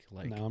like.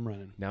 Now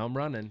I'm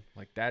running.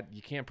 Like that.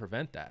 You can't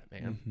prevent that,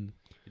 man.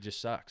 It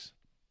just sucks.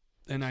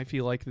 And I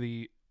feel like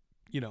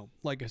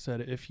like I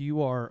said, if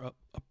you are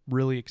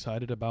really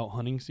excited about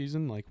hunting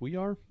season, like we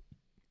are,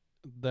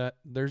 that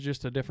there's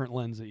just a different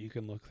lens that you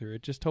can look through.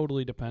 It just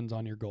totally depends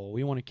on your goal.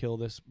 We want to kill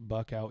this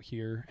buck out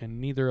here,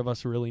 and neither of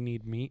us really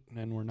need meat,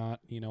 and we're not,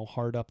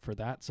 hard up for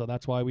that. So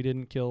that's why we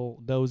didn't kill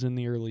does in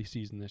the early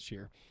season this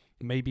year.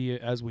 Maybe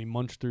as we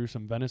munch through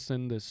some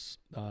venison this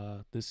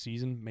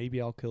season,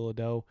 maybe I'll kill a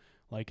doe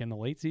like in the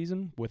late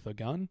season with a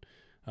gun.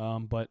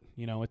 But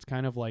it's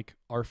kind of like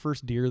our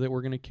first deer that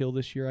we're going to kill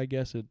this year, I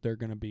guess. They're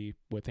going to be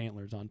with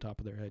antlers on top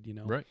of their head,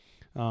 Right.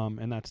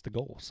 And that's the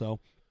goal. So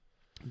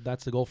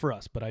that's the goal for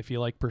us. But I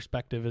feel like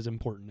perspective is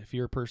important. If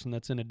you're a person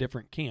that's in a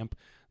different camp,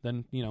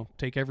 then,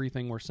 take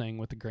everything we're saying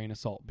with a grain of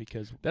salt,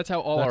 because that's how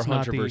all our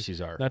controversies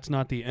are. That's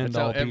not the end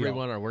all. That's how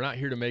everyone are. We're not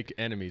here to make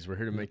enemies. We're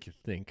here to make you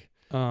think.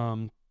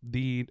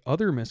 the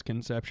other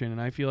misconception, and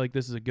I feel like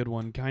this is a good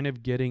one, kind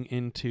of getting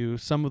into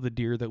some of the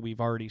deer that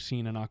we've already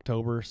seen in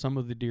October, some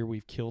of the deer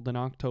we've killed in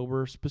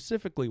October,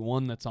 specifically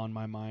one that's on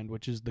my mind,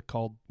 which is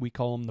we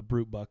call him the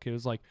brute buck. It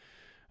was like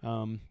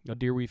a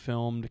deer we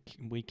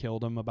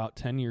killed him about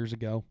 10 years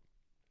ago,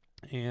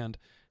 and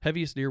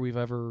heaviest deer we've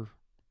ever,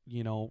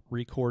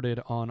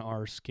 recorded on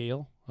our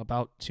scale,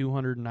 about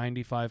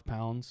 295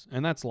 pounds,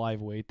 and that's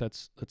live weight.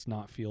 That's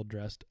not field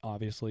dressed,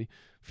 obviously.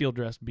 Field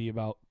dressed be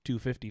about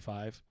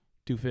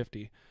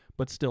 250,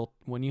 but still,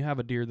 when you have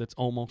a deer that's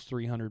almost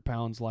 300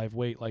 pounds live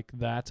weight, like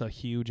that's a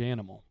huge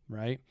animal,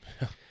 right?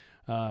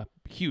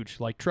 Huge,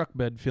 like truck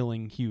bed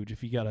filling huge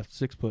if you got a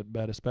 6-foot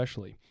bed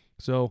especially.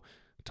 So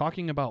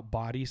talking about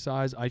body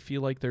size, I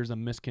feel like there's a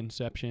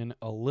misconception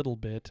a little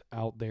bit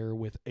out there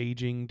with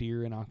aging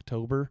deer in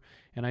October,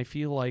 and I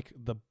feel like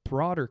the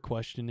broader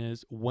question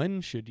is,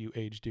 when should you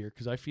age deer?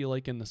 Because I feel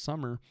like in the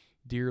summer,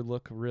 deer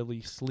look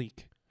really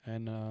sleek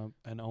and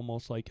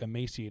almost like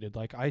emaciated.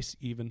 Like I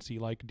even see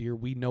like deer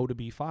we know to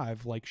be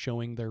 5, like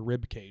showing their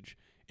rib cage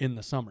in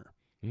the summer.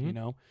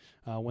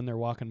 When they're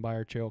walking by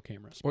our trail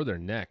cameras. Or their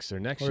necks. Their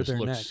necks just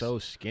look so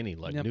skinny,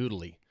 like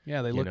noodly.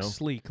 Yeah, they look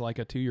sleek like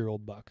a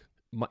 2-year-old buck.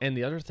 And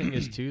the other thing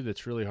is, too,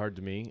 that's really hard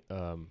to me,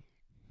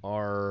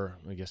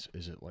 I guess,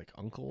 is it like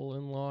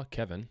uncle-in-law,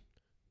 Kevin,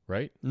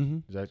 right?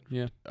 Mm-hmm. Is that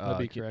that'd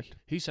be correct.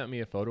 He sent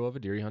me a photo of a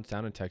deer he hunts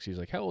down in Texas. He's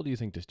like, how old do you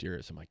think this deer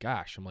is? I'm like,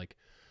 gosh. I'm like,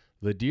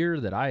 the deer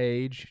that I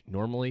age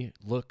normally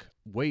look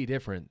way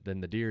different than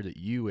the deer that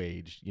you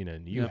aged,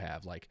 and you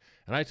have. Like,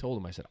 and I told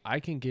him, I said, I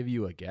can give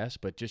you a guess,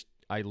 but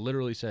I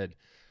literally said,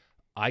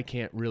 I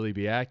can't really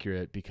be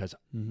accurate because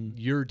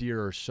your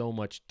deer are so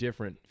much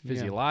different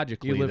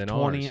physiologically than ours. You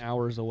live 20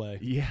 hours away.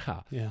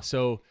 Yeah.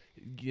 So,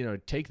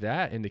 take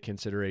that into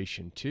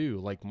consideration too.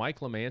 Like Mike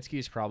Lemansky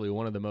is probably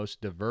one of the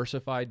most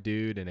diversified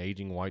dude in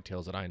aging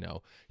whitetails that I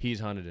know.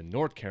 He's hunted in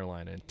North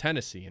Carolina and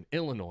Tennessee and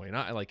Illinois, and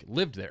I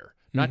lived there,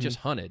 not just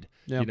hunted,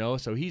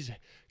 so he's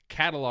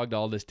cataloged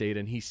all this data,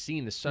 and he's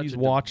seen he's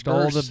watched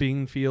all the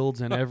bean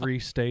fields in every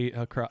state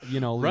across,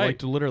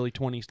 like literally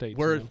 20 states.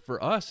 Where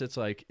for us, it's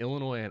like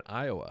Illinois and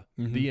Iowa,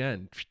 the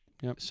end.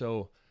 Yep.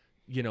 So,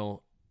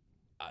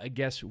 I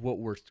guess what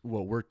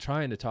we're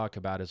trying to talk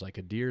about is like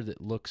a deer that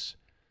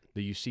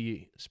you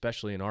see,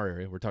 especially in our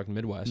area, we're talking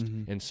Midwest,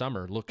 in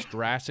summer, looks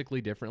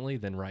drastically differently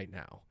than right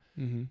now.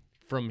 Mm-hmm.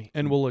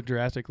 And will look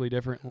drastically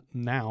different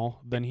now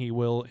than he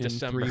will in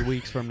December. 3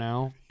 weeks from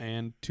now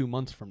and 2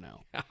 months from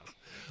now.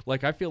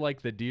 Like, I feel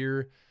like the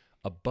deer,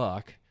 a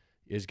buck,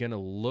 is going to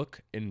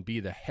look and be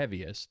the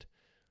heaviest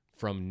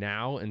from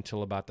now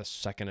until about the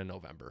 2nd of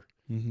November.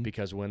 Mm-hmm.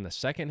 Because when the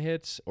 2nd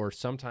hits, or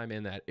sometime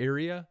in that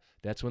area,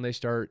 that's when they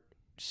start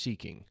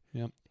seeking.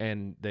 Yep.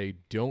 And they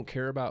don't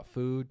care about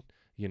food.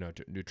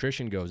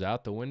 Nutrition goes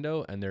out the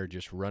window, and they're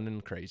just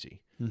running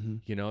crazy.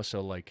 Mm-hmm.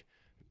 So like,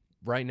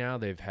 right now,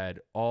 they've had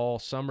all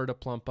summer to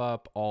plump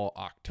up, all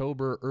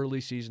October,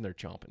 early season. They're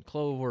chomping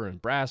clover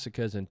and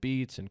brassicas and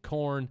beets and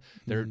corn.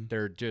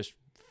 They're just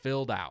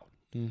filled out,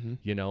 and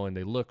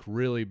they look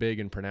really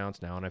big and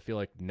pronounced now. And I feel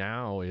like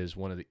now is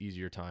one of the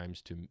easier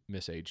times to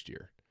misage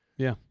deer.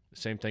 Yeah.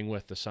 Same thing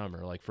with the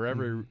summer. Like for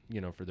every,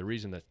 for the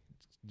reason that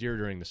deer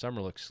during the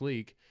summer look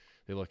sleek,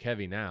 they look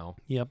heavy now.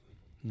 Yep.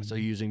 So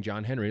using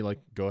John Henry,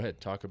 go ahead,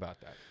 talk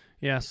about that.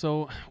 Yeah,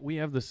 so we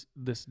have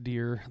this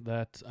deer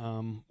that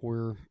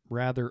we're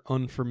rather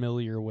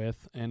unfamiliar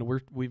with, and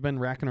we've been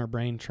racking our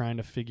brain trying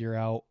to figure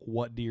out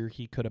what deer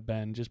he could have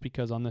been, just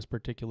because on this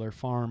particular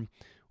farm,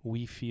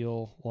 we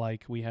feel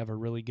like we have a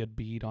really good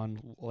bead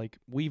on, like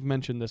we've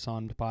mentioned this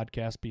on the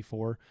podcast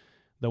before,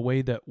 the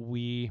way that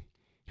we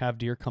have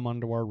deer come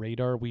onto our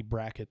radar, we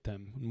bracket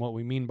them. And what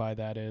we mean by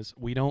that is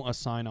we don't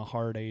assign a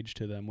hard age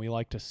to them. We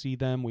like to see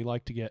them. We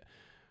like to get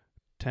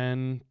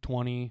 10,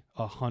 20,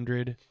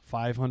 100,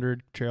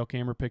 500 trail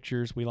camera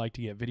pictures. We like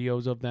to get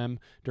videos of them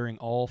during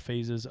all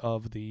phases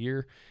of the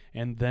year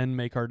and then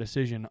make our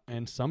decision.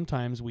 And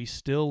sometimes we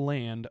still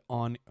land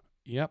on,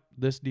 yep,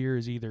 this deer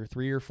is either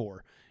 3 or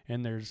 4.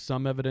 And there's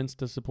some evidence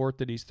to support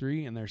that he's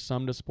 3, and there's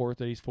some to support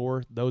that he's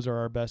 4. Those are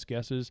our best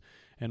guesses,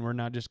 and we're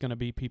not just going to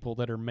be people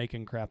that are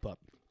making crap up.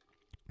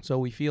 So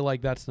we feel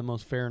like that's the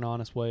most fair and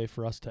honest way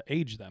for us to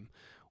age them.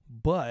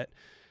 But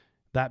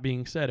that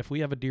being said, if we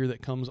have a deer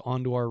that comes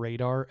onto our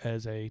radar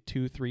as a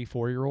 2, 3,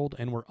 4-year-old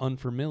and we're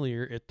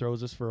unfamiliar, it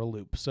throws us for a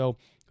loop. So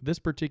this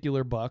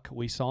particular buck,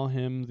 we saw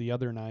him the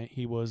other night.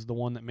 He was the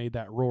one that made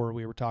that roar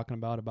we were talking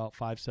about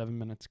 5-7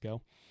 minutes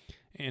ago.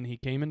 And he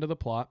came into the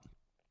plot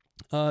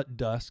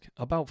dusk,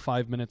 about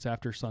 5 minutes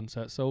after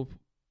sunset. So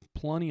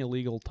plenty of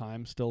legal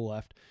time still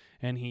left.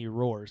 And he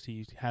roars.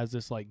 He has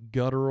this like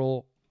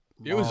guttural.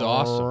 It was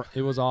awesome.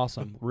 It was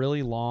awesome.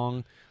 Really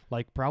long,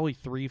 like probably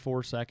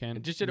 3-4 seconds.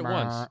 It just did it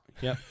once.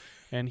 Yep.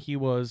 And he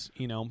was,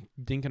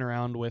 dinking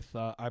around with,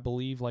 I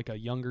believe, like a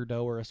younger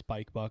doe or a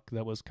spike buck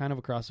that was kind of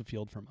across the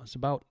field from us,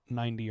 about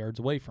 90 yards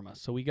away from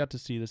us. So we got to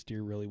see this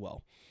deer really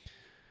well.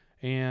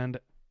 And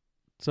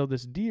so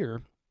this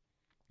deer,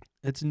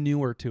 it's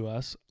newer to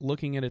us.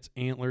 Looking at its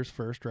antlers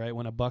first, right?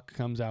 When a buck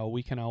comes out,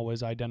 we can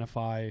always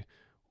identify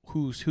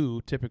who's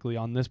who typically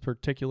on this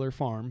particular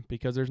farm,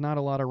 because there's not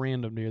a lot of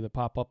random deer that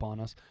pop up on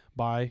us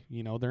by,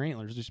 their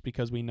antlers, just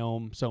because we know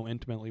them so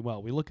intimately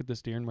well. We look at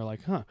this deer and we're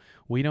like,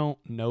 we don't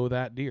know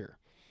that deer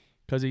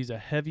because he's a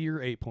heavier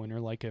 8-pointer.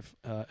 Like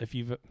if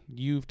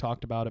you've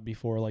talked about it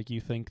before, like you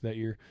think that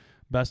your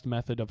best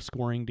method of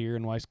scoring deer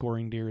and why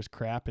scoring deer is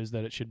crap is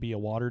that it should be a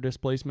water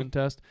displacement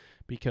test,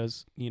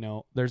 because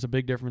there's a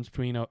big difference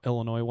between a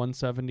Illinois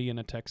 170 and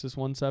a Texas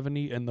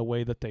 170 and the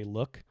way that they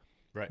look.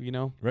 Right.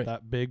 Right.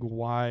 That big,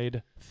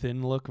 wide,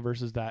 thin look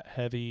versus that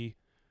heavy,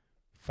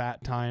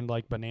 fat tined,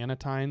 like banana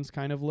tines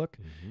kind of look.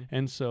 Mm-hmm.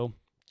 And so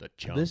the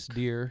chunk.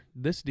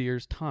 this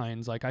deer's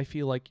tines, like I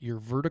feel like your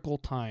vertical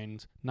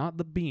tines, not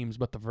the beams,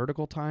 but the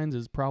vertical tines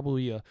is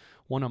probably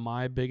one of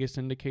my biggest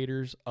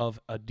indicators of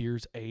a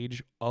deer's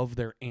age of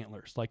their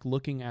antlers. Like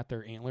looking at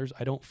their antlers,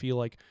 I don't feel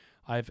like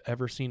I've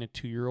ever seen a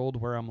 2-year-old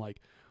where I'm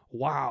like,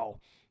 wow,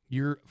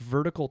 your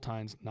vertical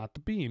tines, not the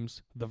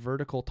beams, the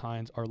vertical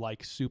tines are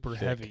like super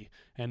heavy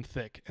and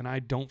thick. And I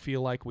don't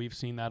feel like we've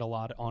seen that a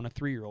lot on a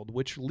 3-year-old,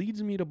 which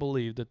leads me to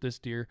believe that this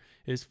deer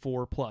is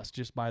 4+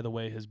 just by the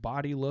way his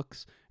body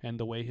looks and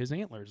the way his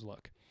antlers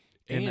look.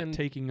 And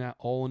taking that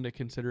all into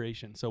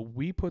consideration. So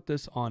we put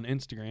this on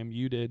Instagram.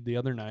 You did the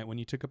other night when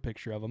you took a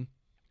picture of him.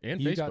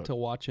 And you Facebook. got to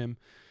watch him.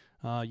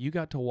 You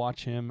got to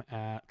watch him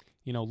at,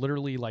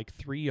 literally like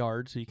 3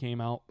 yards. He came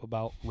out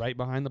about right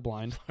behind the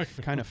blind,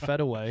 kind of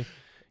fed away.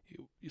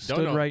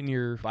 Stood right in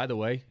your... By the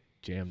way,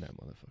 jam that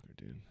motherfucker,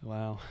 dude.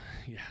 Wow.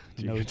 Yeah,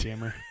 nose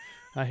jammer.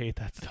 I hate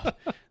that stuff.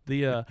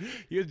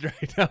 You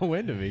dragged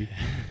downwind of me.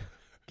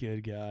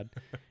 Good God.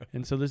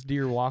 And so this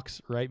deer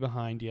walks right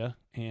behind you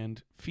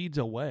and feeds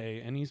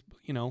away, and he's,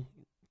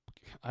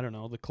 I don't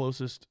know, the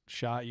closest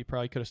shot, you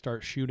probably could have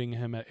started shooting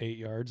him at 8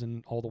 yards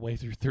and all the way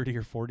through 30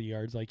 or 40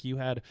 yards. Like you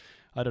had,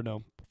 I don't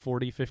know,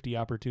 40, 50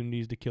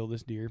 opportunities to kill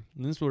this deer.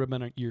 And this would have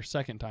been your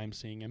second time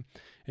seeing him.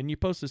 And you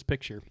post this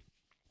picture.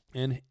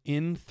 And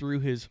in through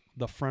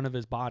the front of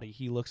his body,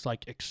 he looks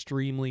like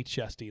extremely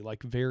chesty,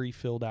 like very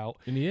filled out.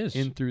 And he is.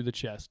 In through the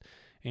chest.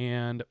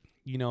 And,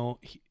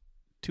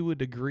 to a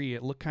degree,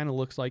 it kind of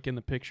looks like in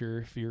the picture,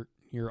 if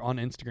you're on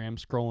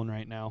Instagram scrolling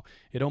right now,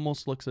 it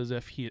almost looks as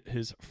if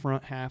his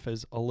front half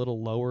is a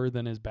little lower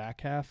than his back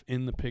half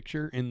in the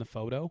picture, in the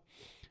photo.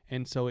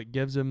 And so it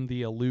gives him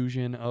the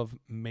illusion of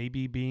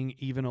maybe being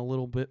even a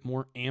little bit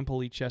more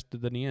amply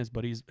chested than he is.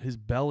 But his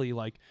belly,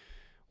 like,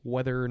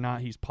 whether or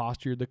not he's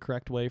postured the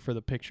correct way for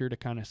the picture to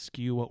kind of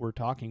skew what we're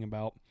talking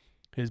about,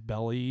 his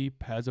belly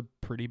has a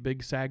pretty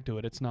big sag to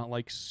it. It's not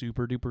like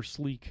super duper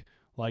sleek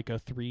like a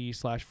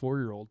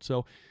 3/4-year-old.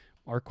 So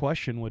our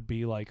question would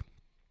be like,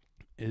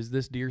 is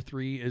this deer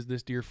 3? Is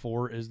this deer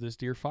 4? Is this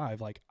deer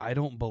 5? Like, I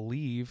don't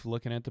believe,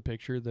 looking at the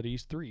picture, that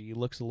he's 3. He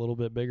looks a little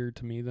bit bigger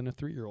to me than a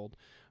 3-year-old.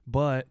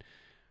 But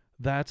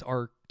that's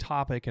our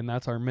topic and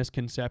that's our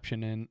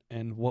misconception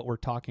and what we're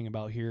talking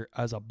about here.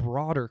 As a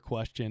broader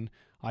question,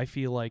 I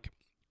feel like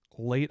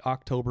late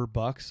October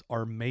bucks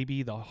are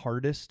maybe the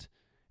hardest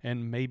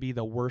and maybe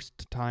the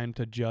worst time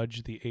to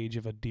judge the age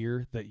of a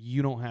deer that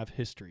you don't have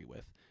history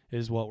with,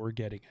 is what we're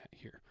getting at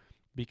here.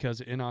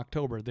 Because in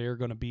October, they're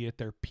going to be at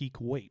their peak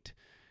weight.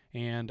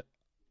 And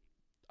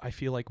I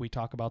feel like we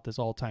talk about this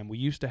all the time. We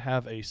used to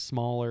have a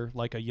smaller,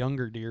 like a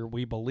younger deer,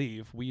 we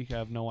believe. We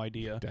have no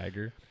idea.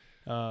 Dagger.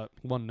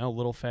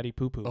 Little fatty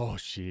poo-poo. Oh,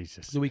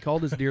 Jesus. So we call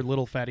this deer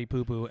Little Fatty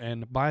Poo-Poo,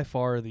 and by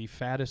far the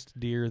fattest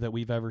deer that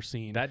we've ever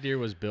seen. That deer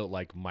was built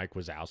like Mike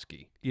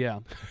Wazowski. Yeah.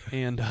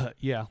 And,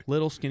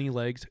 little skinny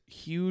legs,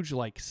 huge,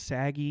 like,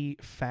 saggy,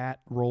 fat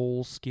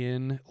roll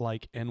skin,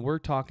 like, and we're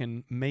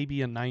talking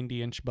maybe a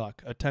 90-inch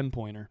buck, a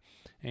 10-pointer.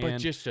 But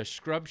just a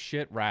scrub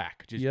shit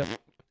rack. Just yep.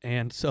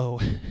 And so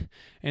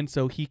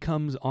he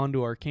comes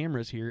onto our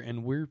cameras here,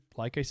 and we're,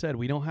 like I said,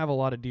 we don't have a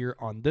lot of deer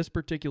on this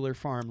particular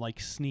farm, like,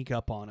 sneak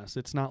up on us.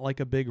 It's not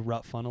like a big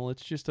rut funnel.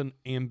 It's just an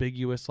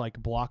ambiguous,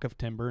 like, block of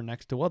timber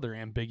next to other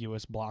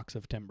ambiguous blocks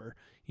of timber.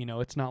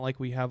 It's not like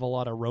we have a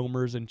lot of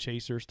roamers and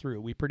chasers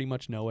through. We pretty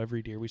much know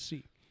every deer we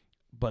see.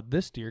 But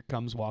this deer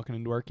comes walking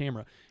into our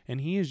camera, and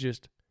he is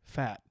just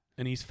fat,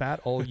 and he's fat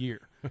all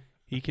year.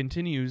 He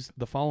continues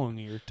the following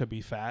year to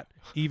be fat,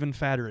 even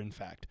fatter, in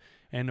fact.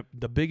 And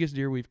the biggest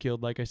deer we've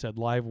killed, like I said,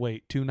 live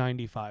weight,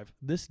 295.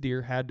 This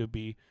deer had to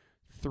be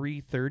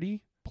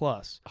 330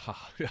 plus.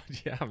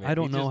 Yeah, man. I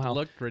don't know just how.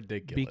 Looked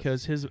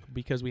ridiculous.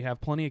 Because we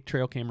have plenty of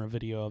trail camera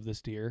video of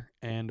this deer,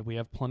 and we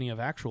have plenty of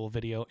actual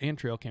video and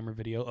trail camera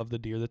video of the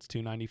deer that's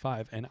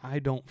 295. And I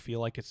don't feel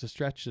like it's a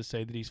stretch to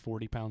say that he's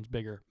 40 pounds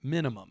bigger,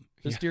 minimum.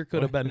 This deer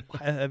could have been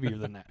heavier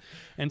than that.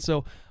 And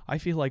so I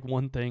feel like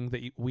one thing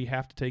that we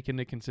have to take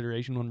into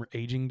consideration when we're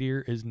aging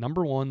deer is,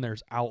 number one,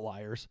 there's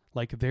outliers.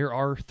 Like, there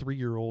are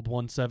 3-year-old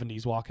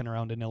 170s walking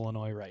around in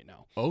Illinois right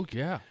now. Oh,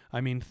 yeah. I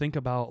mean, think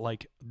about,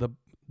 like, the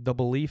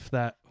belief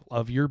that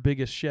of your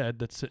biggest shed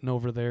that's sitting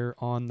over there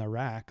on the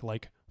rack,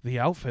 like, the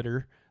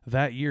outfitter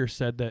that year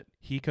said that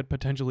he could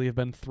potentially have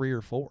been 3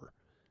 or 4.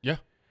 Yeah.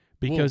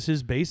 Because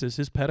his bases,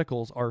 his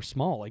pedicles are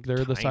small. Like,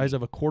 they're the size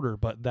of a quarter,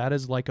 but that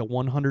is like a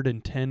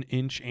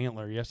 110-inch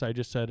antler. Yes, I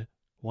just said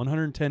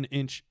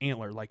 110-inch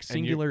antler, like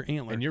singular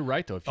antler. And you're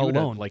right, though. If you would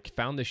alone. have, like,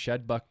 found the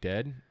shed buck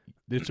dead,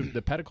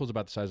 the pedicle's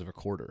about the size of a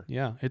quarter.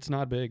 Yeah, it's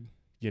not big.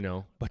 You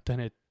know? But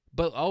then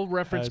But I'll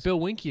reference Bill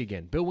Winke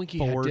again. Bill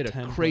Winke did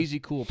a crazy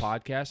cool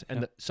podcast,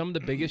 and some of the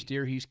biggest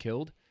deer he's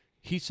killed,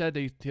 he said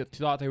they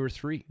thought they were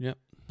 3. Yep.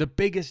 The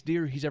biggest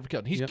deer he's ever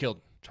killed. He's killed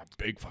a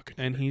big fucking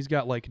deer. And he's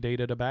got like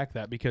data to back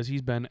that because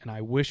he's been, and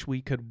I wish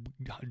we could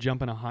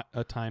jump in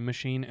a time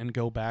machine and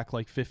go back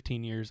like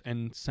 15 years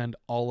and send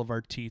all of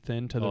our teeth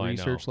into the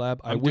research lab.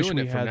 I wish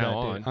we had that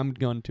data. I'm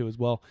going to as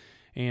well.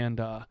 And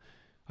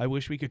I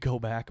wish we could go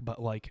back,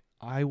 but like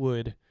I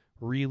would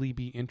really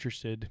be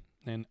interested,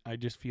 and I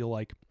just feel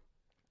like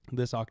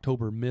this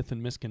October myth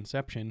and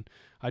misconception,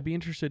 I'd be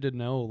interested to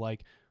know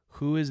like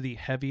who is the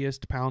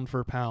heaviest pound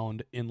for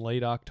pound in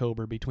late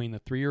October between the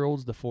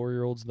 3-year-olds, the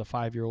 4-year-olds, the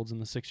 5-year-olds,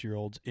 and the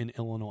 6-year-olds in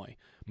Illinois.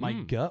 My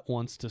gut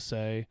wants to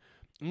say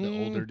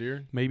the older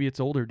deer. Maybe it's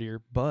older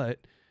deer, but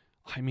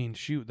I mean,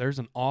 shoot, there's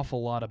an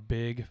awful lot of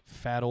big,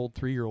 fat old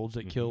 3-year-olds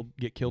that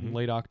get killed in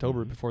late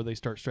October before they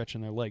start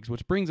stretching their legs,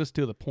 which brings us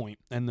to the point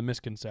and the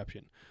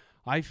misconception.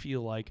 I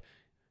feel like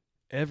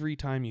every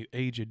time you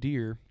age a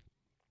deer,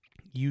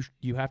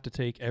 you have to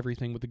take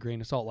everything with a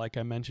grain of salt. Like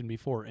I mentioned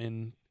before,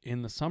 in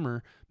the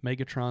summer,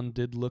 Megatron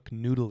did look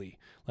noodly.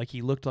 Like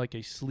he looked like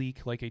a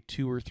sleek, like a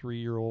 2 or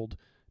 3-year-old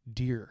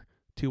deer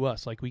to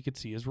us. Like we could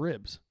see his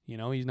ribs. You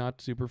know, he's not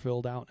super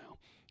filled out now.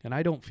 And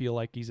I don't feel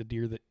like he's a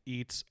deer that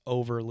eats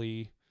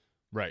overly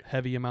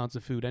heavy amounts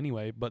of food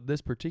anyway. But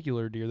this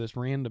particular deer, this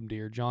random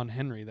deer, John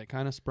Henry, that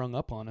kind of sprung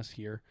up on us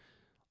here,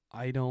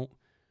 I don't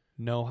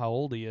know how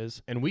old he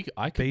is, and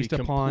I could be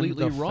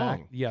completely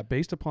wrong.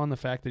 Based upon the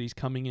fact that he's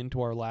coming into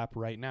our lap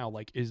right now,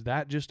 like, is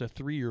that just a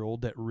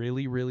 3-year-old that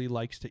really, really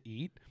likes to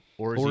eat,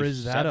 or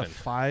is that a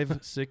 5,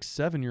 6,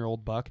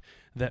 7-year-old buck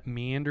that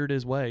meandered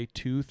his way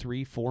 2,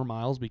 3, 4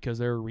 miles because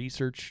there are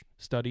research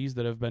studies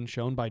that have been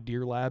shown by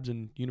Deer Labs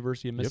and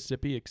University of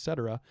Mississippi,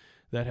 etc.,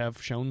 that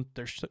have shown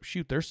there's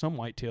some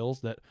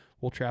whitetails that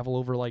will travel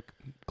over like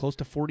close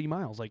to 40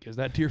 miles. Like, is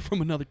that deer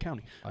from another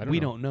county?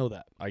 We don't know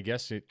that. I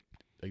guess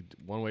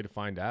one way to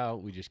find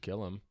out, we just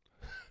kill him.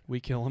 We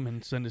kill him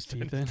and send his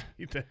teeth in.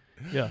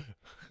 Yeah.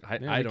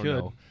 I don't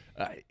know.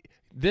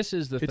 This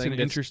is the thing. It's an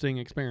interesting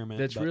experiment.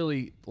 That's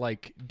really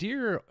like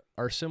deer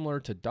are similar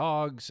to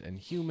dogs and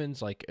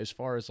humans, like as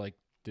far as like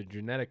the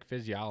genetic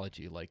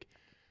physiology. Like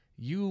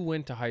you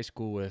went to high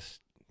school with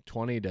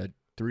 20 to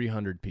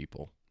 300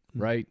 people,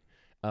 right?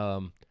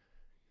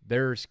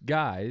 There's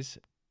guys,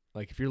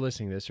 like if you're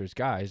listening to this, there's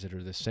guys that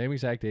are the same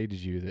exact age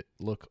as you that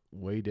look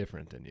way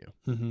different than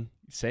you.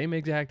 Same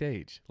exact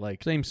age,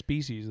 like same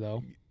species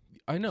though.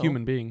 I know,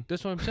 human being.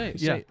 That's what I'm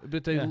saying.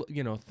 But they,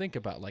 think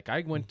about like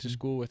I went to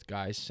school with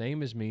guys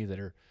same as me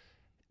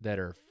that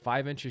are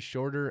 5 inches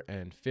shorter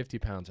and 50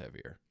 pounds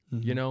heavier.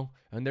 You know,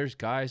 and there's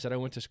guys that I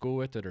went to school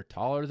with that are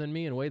taller than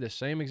me and weigh the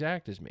same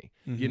exact as me.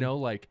 You know,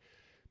 like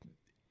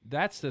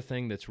that's the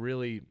thing that's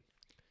really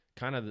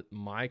kind of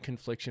my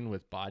confliction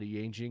with body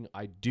aging.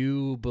 I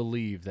do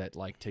believe that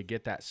like to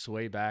get that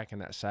sway back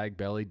and that sag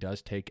belly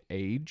does take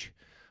age,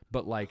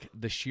 but like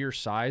the sheer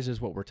size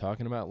is what we're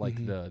talking about.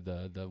 Like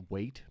the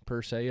weight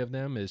per se of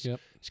them is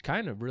it's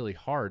kind of really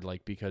hard.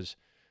 Like because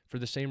for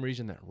the same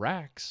reason that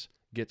racks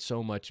get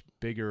so much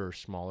bigger or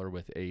smaller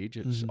with age,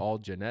 it's all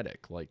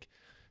genetic. Like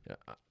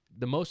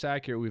the most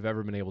accurate we've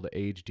ever been able to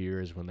age deer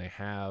is when they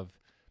have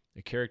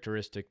a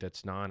characteristic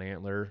that's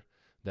non-antler,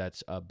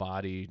 that's a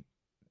body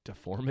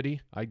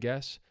deformity, I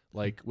guess.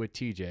 Like with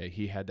TJ,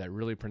 he had that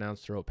really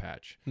pronounced throat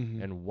patch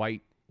and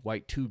white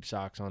tube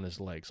socks on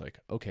his legs. Like,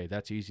 okay,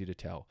 that's easy to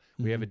tell.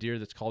 We have a deer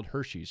that's called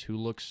Hershey's who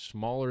looks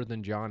smaller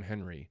than John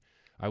Henry.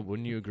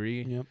 Wouldn't you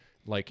agree? Yep.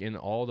 Like in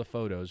all the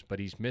photos, but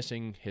he's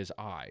missing his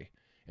eye,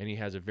 and he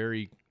has a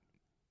very,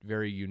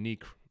 very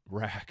unique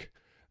rack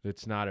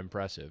that's not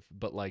impressive.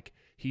 But like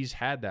he's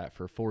had that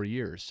for 4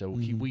 years, so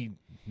we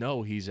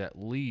know he's at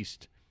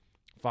least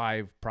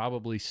 5,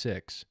 probably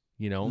 6.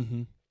 You know.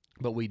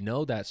 But we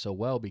know that so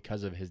well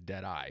because of his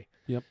dead eye.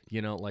 Yep.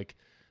 You know, like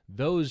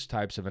those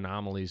types of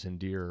anomalies in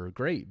deer are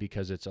great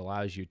because it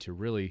allows you to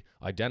really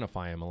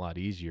identify them a lot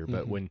easier.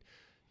 But when,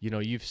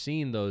 you've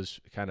seen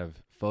those kind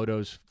of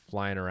photos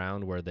flying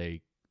around where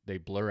they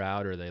blur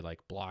out or they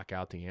like block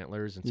out the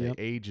antlers and say,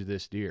 age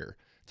this deer.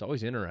 It's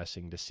always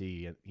interesting to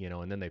see,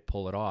 and then they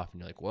pull it off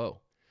and you're like,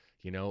 whoa,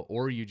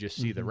 or you just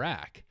see the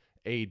rack,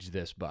 age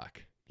this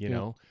buck,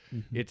 know.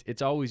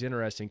 It's always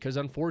interesting because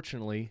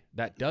unfortunately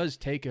that does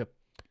take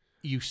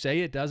you say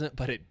it doesn't,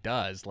 but it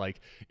does.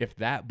 Like if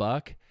that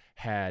buck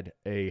had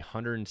a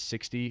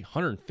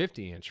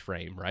 150 inch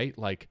frame, right?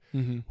 Like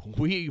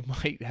we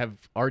might have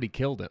already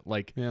killed it.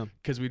 Like,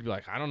 cause we'd be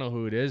like, I don't know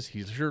who it is.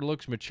 He sure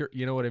looks mature.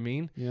 You know what I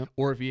mean? Yeah.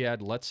 Or if he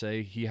had, let's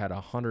say he had a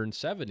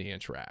 170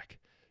 inch rack,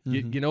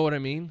 you know what I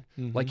mean?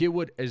 Like it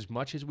would, as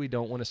much as we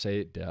don't want to say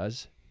it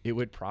does, it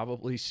would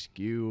probably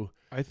skew.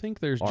 I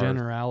think there's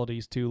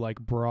generalities too, like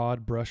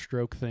broad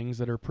brushstroke things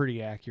that are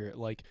pretty accurate.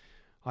 Like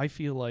I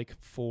feel like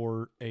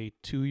for a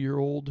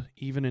 2-year-old,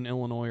 even in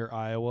Illinois or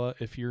Iowa,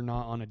 if you're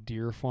not on a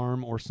deer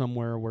farm or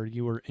somewhere where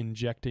you are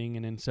injecting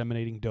and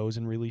inseminating does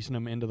and releasing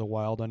them into the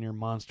wild on your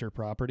monster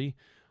property,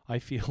 I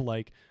feel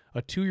like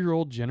a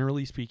 2-year-old,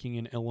 generally speaking,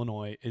 in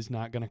Illinois is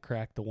not going to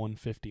crack the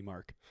 150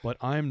 mark. But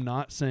I'm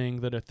not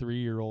saying that a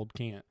 3-year-old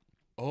can't.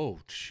 Oh,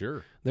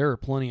 sure. There are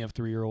plenty of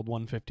 3-year-old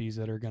 150s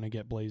that are going to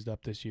get blazed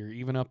up this year,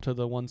 even up to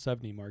the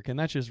 170 mark. And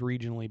that's just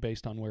regionally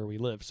based on where we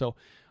live. So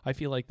I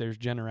feel like there's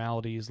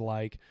generalities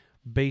like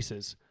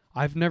bases.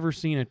 I've never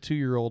seen a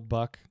 2-year-old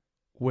buck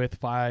with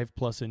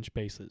 5+ inch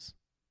bases.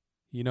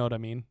 You know what I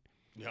mean?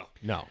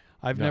 No.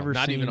 I've never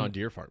not seen, even on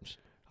deer farms.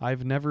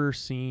 I've never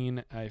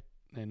seen,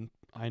 and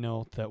I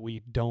know that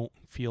we don't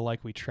feel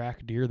like we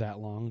track deer that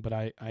long, but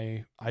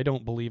I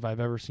don't believe I've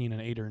ever seen an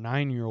 8 or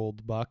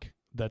 9-year-old buck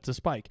that's a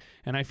spike.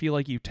 And I feel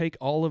like you take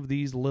all of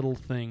these little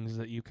things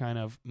that you kind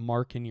of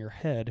mark in your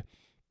head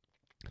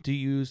to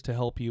use to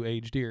help you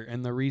age deer.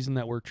 And the reason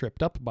that we're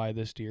tripped up by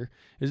this deer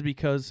is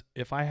because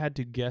if I had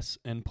to guess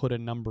and put a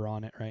number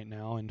on it right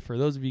now, and for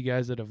those of you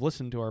guys that have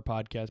listened to our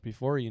podcast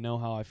before, you know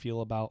how I feel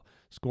about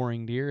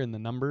scoring deer and the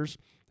numbers.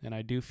 And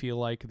I do feel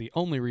like the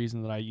only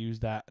reason that I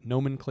use that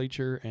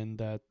nomenclature and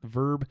that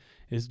verb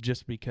is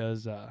just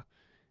because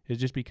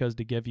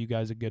to give you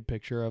guys a good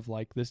picture of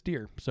like this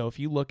deer. So if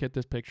you look at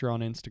this picture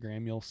on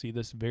Instagram, you'll see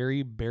this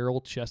very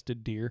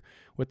barrel-chested deer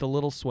with a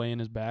little sway in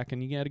his back.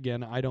 And yet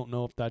again, I don't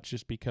know if that's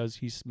just because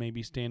he's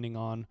maybe standing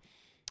on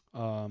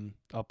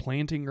a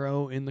planting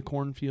row in the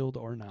cornfield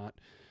or not.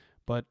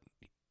 But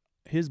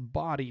his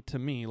body, to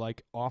me,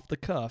 like off the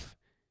cuff,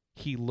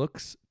 he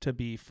looks to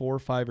be 4,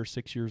 5, or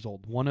 6 years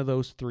old. One of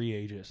those 3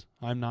 ages.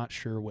 I'm not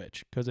sure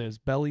which, because his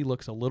belly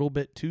looks a little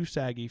bit too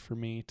saggy for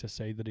me to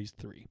say that he's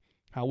 3.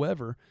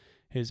 However,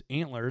 his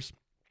antlers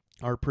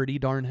are pretty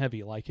darn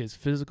heavy. Like his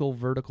physical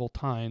vertical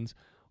tines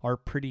are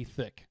pretty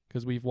thick,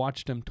 because we've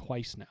watched him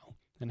twice now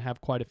and have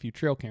quite a few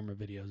trail camera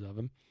videos of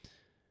him.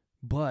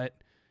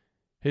 But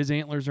his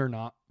antlers are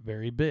not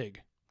very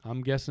big.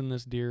 I'm guessing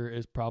this deer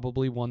is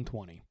probably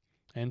 120.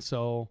 And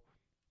so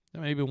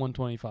maybe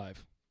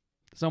 125.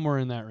 Somewhere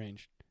in that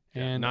range.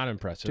 Yeah, and not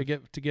impressive.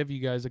 To give you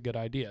guys a good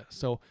idea.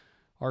 So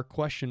our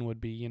question would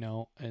be,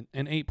 and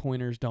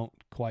 8-pointers don't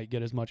quite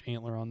get as much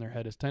antler on their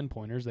head as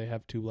 10-pointers. They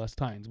have 2 less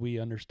tines. We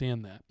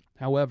understand that.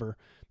 However,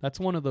 that's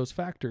one of those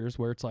factors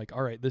where it's like,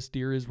 all right, this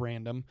deer is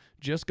random.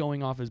 Just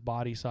going off his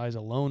body size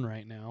alone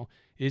right now,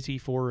 is he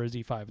 4 or is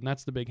he 5? And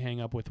that's the big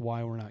hang up with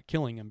why we're not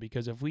killing him.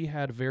 Because if we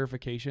had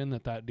verification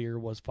that deer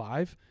was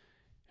 5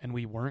 and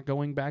we weren't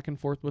going back and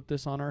forth with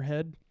this on our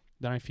head,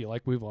 then I feel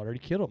like we've already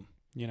killed him.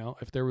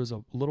 If there was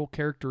a little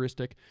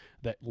characteristic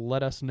that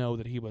let us know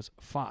that he was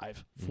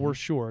 5 for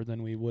sure,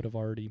 then we would have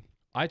already.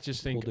 I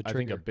think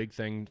a big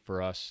thing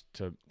for us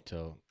to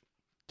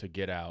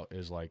get out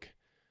is like,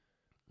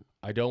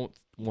 I don't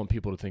want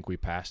people to think we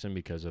passed him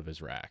because of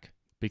his rack.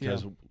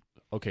 Because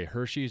okay,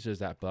 Hershey's is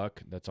that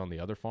buck that's on the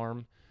other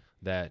farm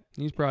that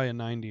he's probably a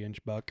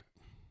 90-inch buck.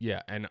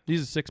 Yeah, and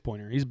he's a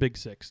 6-pointer. He's big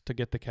 6 to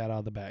get the cat out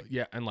of the bag.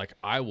 Yeah, and like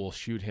I will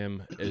shoot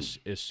him as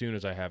soon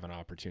as I have an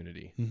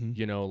opportunity.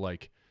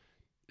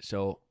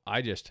 So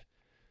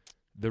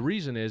the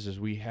reason is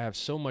we have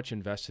so much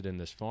invested in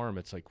this farm.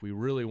 It's like we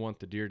really want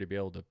the deer to be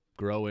able to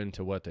grow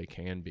into what they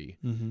can be.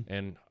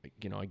 And,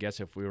 I guess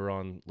if we were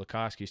on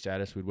Lukoski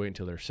status, we'd wait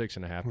until they're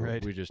 6.5,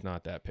 but we're just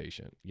not that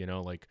patient.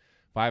 Like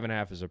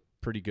 5.5 is a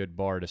pretty good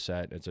bar to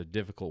set. It's a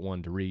difficult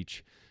one to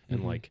reach.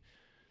 And like,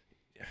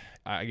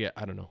 I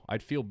don't know.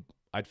 I'd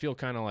feel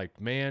kind of like,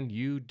 man,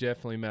 you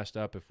definitely messed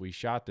up if we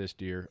shot this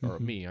deer, or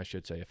me, I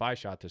should say. If I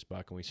shot this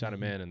buck and we sent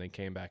him in and they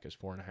came back as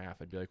 4.5,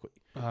 I'd be like,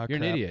 you're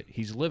an idiot.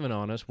 He's living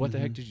on us. What the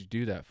heck did you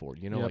do that for?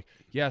 Like,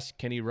 yes,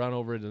 can he run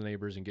over the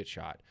neighbors and get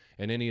shot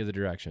in any of the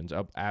directions?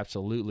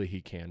 Absolutely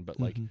he can. But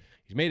like,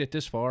 he's made it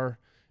this far,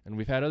 and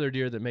we've had other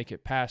deer that make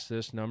it past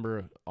this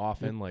number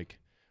often. Like,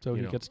 so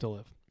he gets to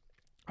live.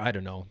 I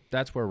don't know.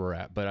 That's where we're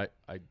at. But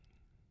I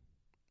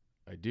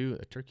do.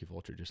 A turkey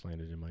vulture just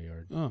landed in my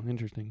yard. Oh,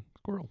 interesting.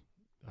 Squirrel.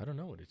 I don't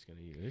know what it's going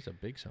to eat. It's a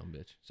big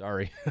bitch.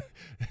 Sorry.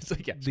 It's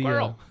like,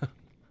 squirrel.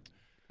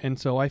 And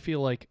so I feel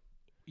like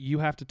you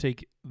have to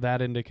take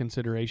that into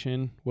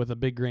consideration with a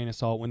big grain of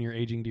salt when you're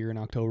aging deer in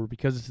October,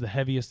 because it's the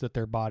heaviest that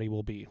their body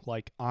will be.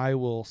 Like, I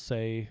will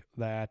say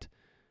that,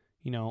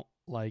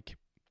 like,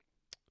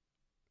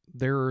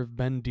 there have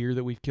been deer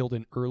that we've killed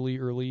in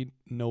early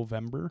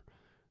November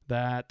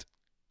that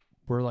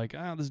we're like,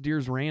 this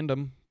deer's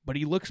random, but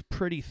he looks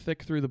pretty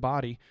thick through the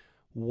body.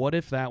 What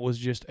if that was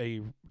just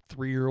a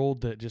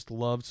 3-year-old that just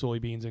loved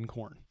soybeans and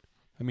corn?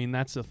 I mean,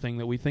 that's the thing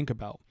that we think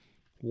about.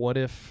 What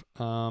if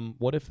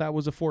that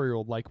was a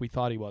 4-year-old like we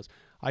thought he was?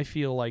 I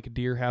feel like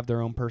deer have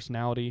their own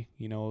personality,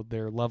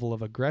 their level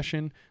of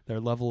aggression, their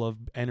level of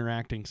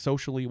interacting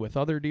socially with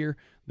other deer,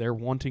 their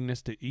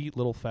wantingness to eat,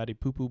 little fatty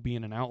poo-poo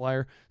being an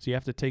outlier. So you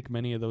have to take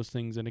many of those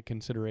things into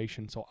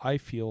consideration. So I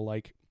feel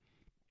like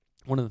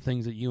one of the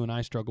things that you and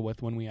I struggle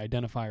with when we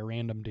identify a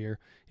random deer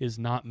is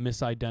not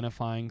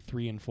misidentifying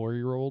 3- and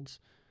 4-year-olds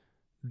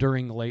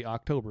during late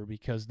October,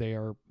 because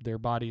their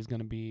body is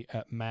going to be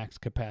at max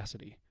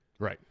capacity.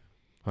 Right.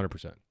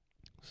 100%.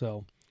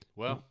 So,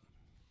 well,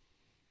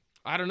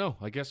 I don't know.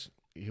 I guess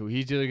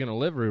he's either going to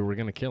live or we're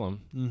going to kill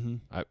him.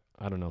 mm-hmm.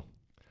 I don't know.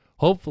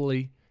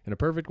 Hopefully, in a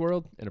perfect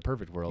world,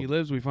 he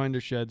lives, we find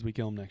his sheds, we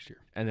kill him next year.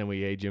 and then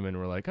we age him and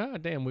we're like, oh,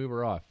 damn, we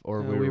were off.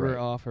 Or we were right.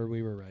 off or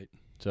we were right.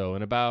 So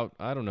in about,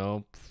 I don't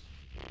know,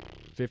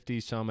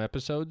 50-some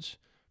episodes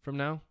from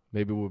now,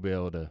 maybe we'll be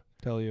able to,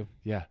 Tell you.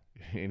 yeah,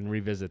 and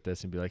revisit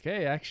this and be like,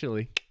 hey,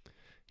 actually,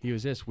 he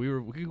was this. We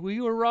were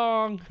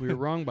wrong. We were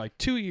wrong by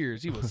 2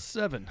 years. He was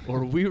 7.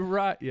 Or we were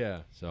right.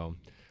 Yeah. So,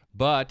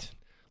 but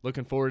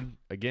looking forward,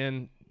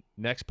 again,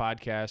 next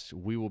podcast,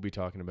 we will be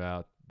talking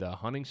about the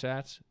hunting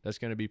stats. That's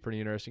going to be pretty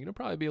interesting. It'll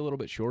probably be a little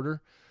bit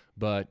shorter,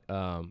 but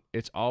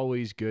it's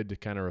always good to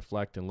kind of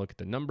reflect and look at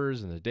the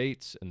numbers and the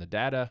dates and the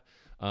data.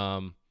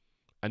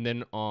 And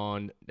then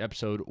on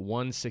episode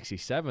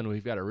 167,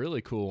 we've got a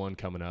really cool one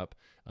coming up.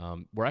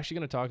 We're actually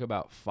going to talk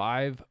about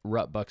 5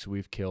 rut bucks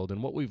we've killed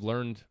and what we've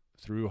learned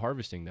through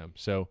harvesting them.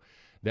 So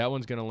that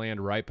one's going to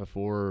land right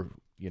before,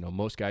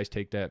 most guys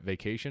take that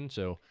vacation.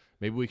 So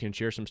maybe we can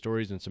share some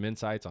stories and some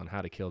insights on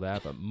how to kill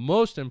that. But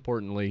most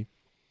importantly,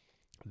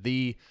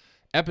 the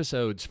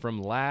episodes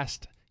from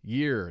last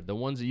year, the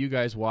ones that you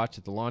guys watched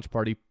at the launch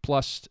party,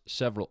 plus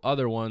several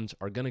other ones,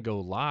 are going to go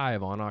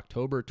live on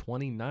October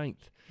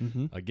 29th.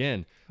 Mm-hmm.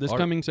 Again, This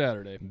coming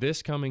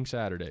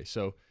Saturday.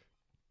 So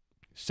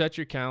set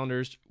your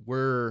calendars.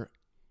 We're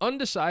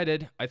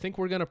undecided. I think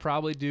we're going to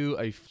probably do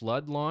a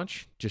flood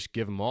launch. Just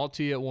give them all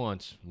to you at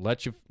once.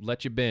 Let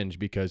you binge,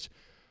 because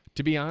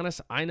to be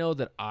honest, I know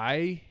that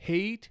I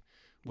hate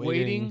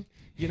waiting.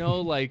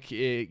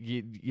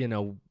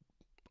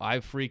 I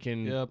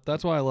freaking... Yep,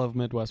 that's why I love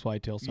Midwest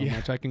Whitetail so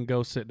much. I can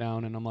go sit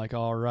down and I'm like,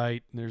 all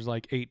right, there's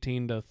like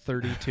 18 to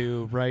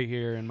 32 right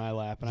here in my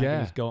lap, and I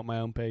can just go at my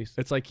own pace.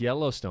 It's like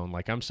Yellowstone.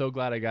 Like, I'm so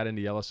glad I got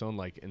into Yellowstone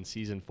like in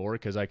season 4,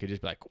 because I could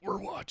just be like, we're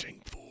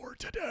watching 4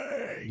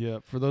 today. Yeah,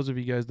 for those of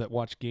you guys that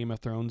watch Game of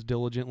Thrones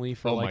diligently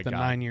for the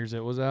 9 years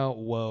it was out,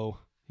 whoa,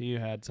 you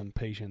had some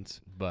patience.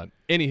 But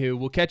anywho,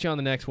 we'll catch you on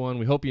the next one.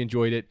 We hope you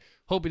enjoyed it.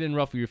 Hope it didn't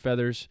ruffle your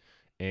feathers.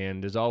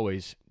 And as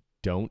always,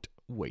 don't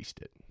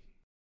waste it.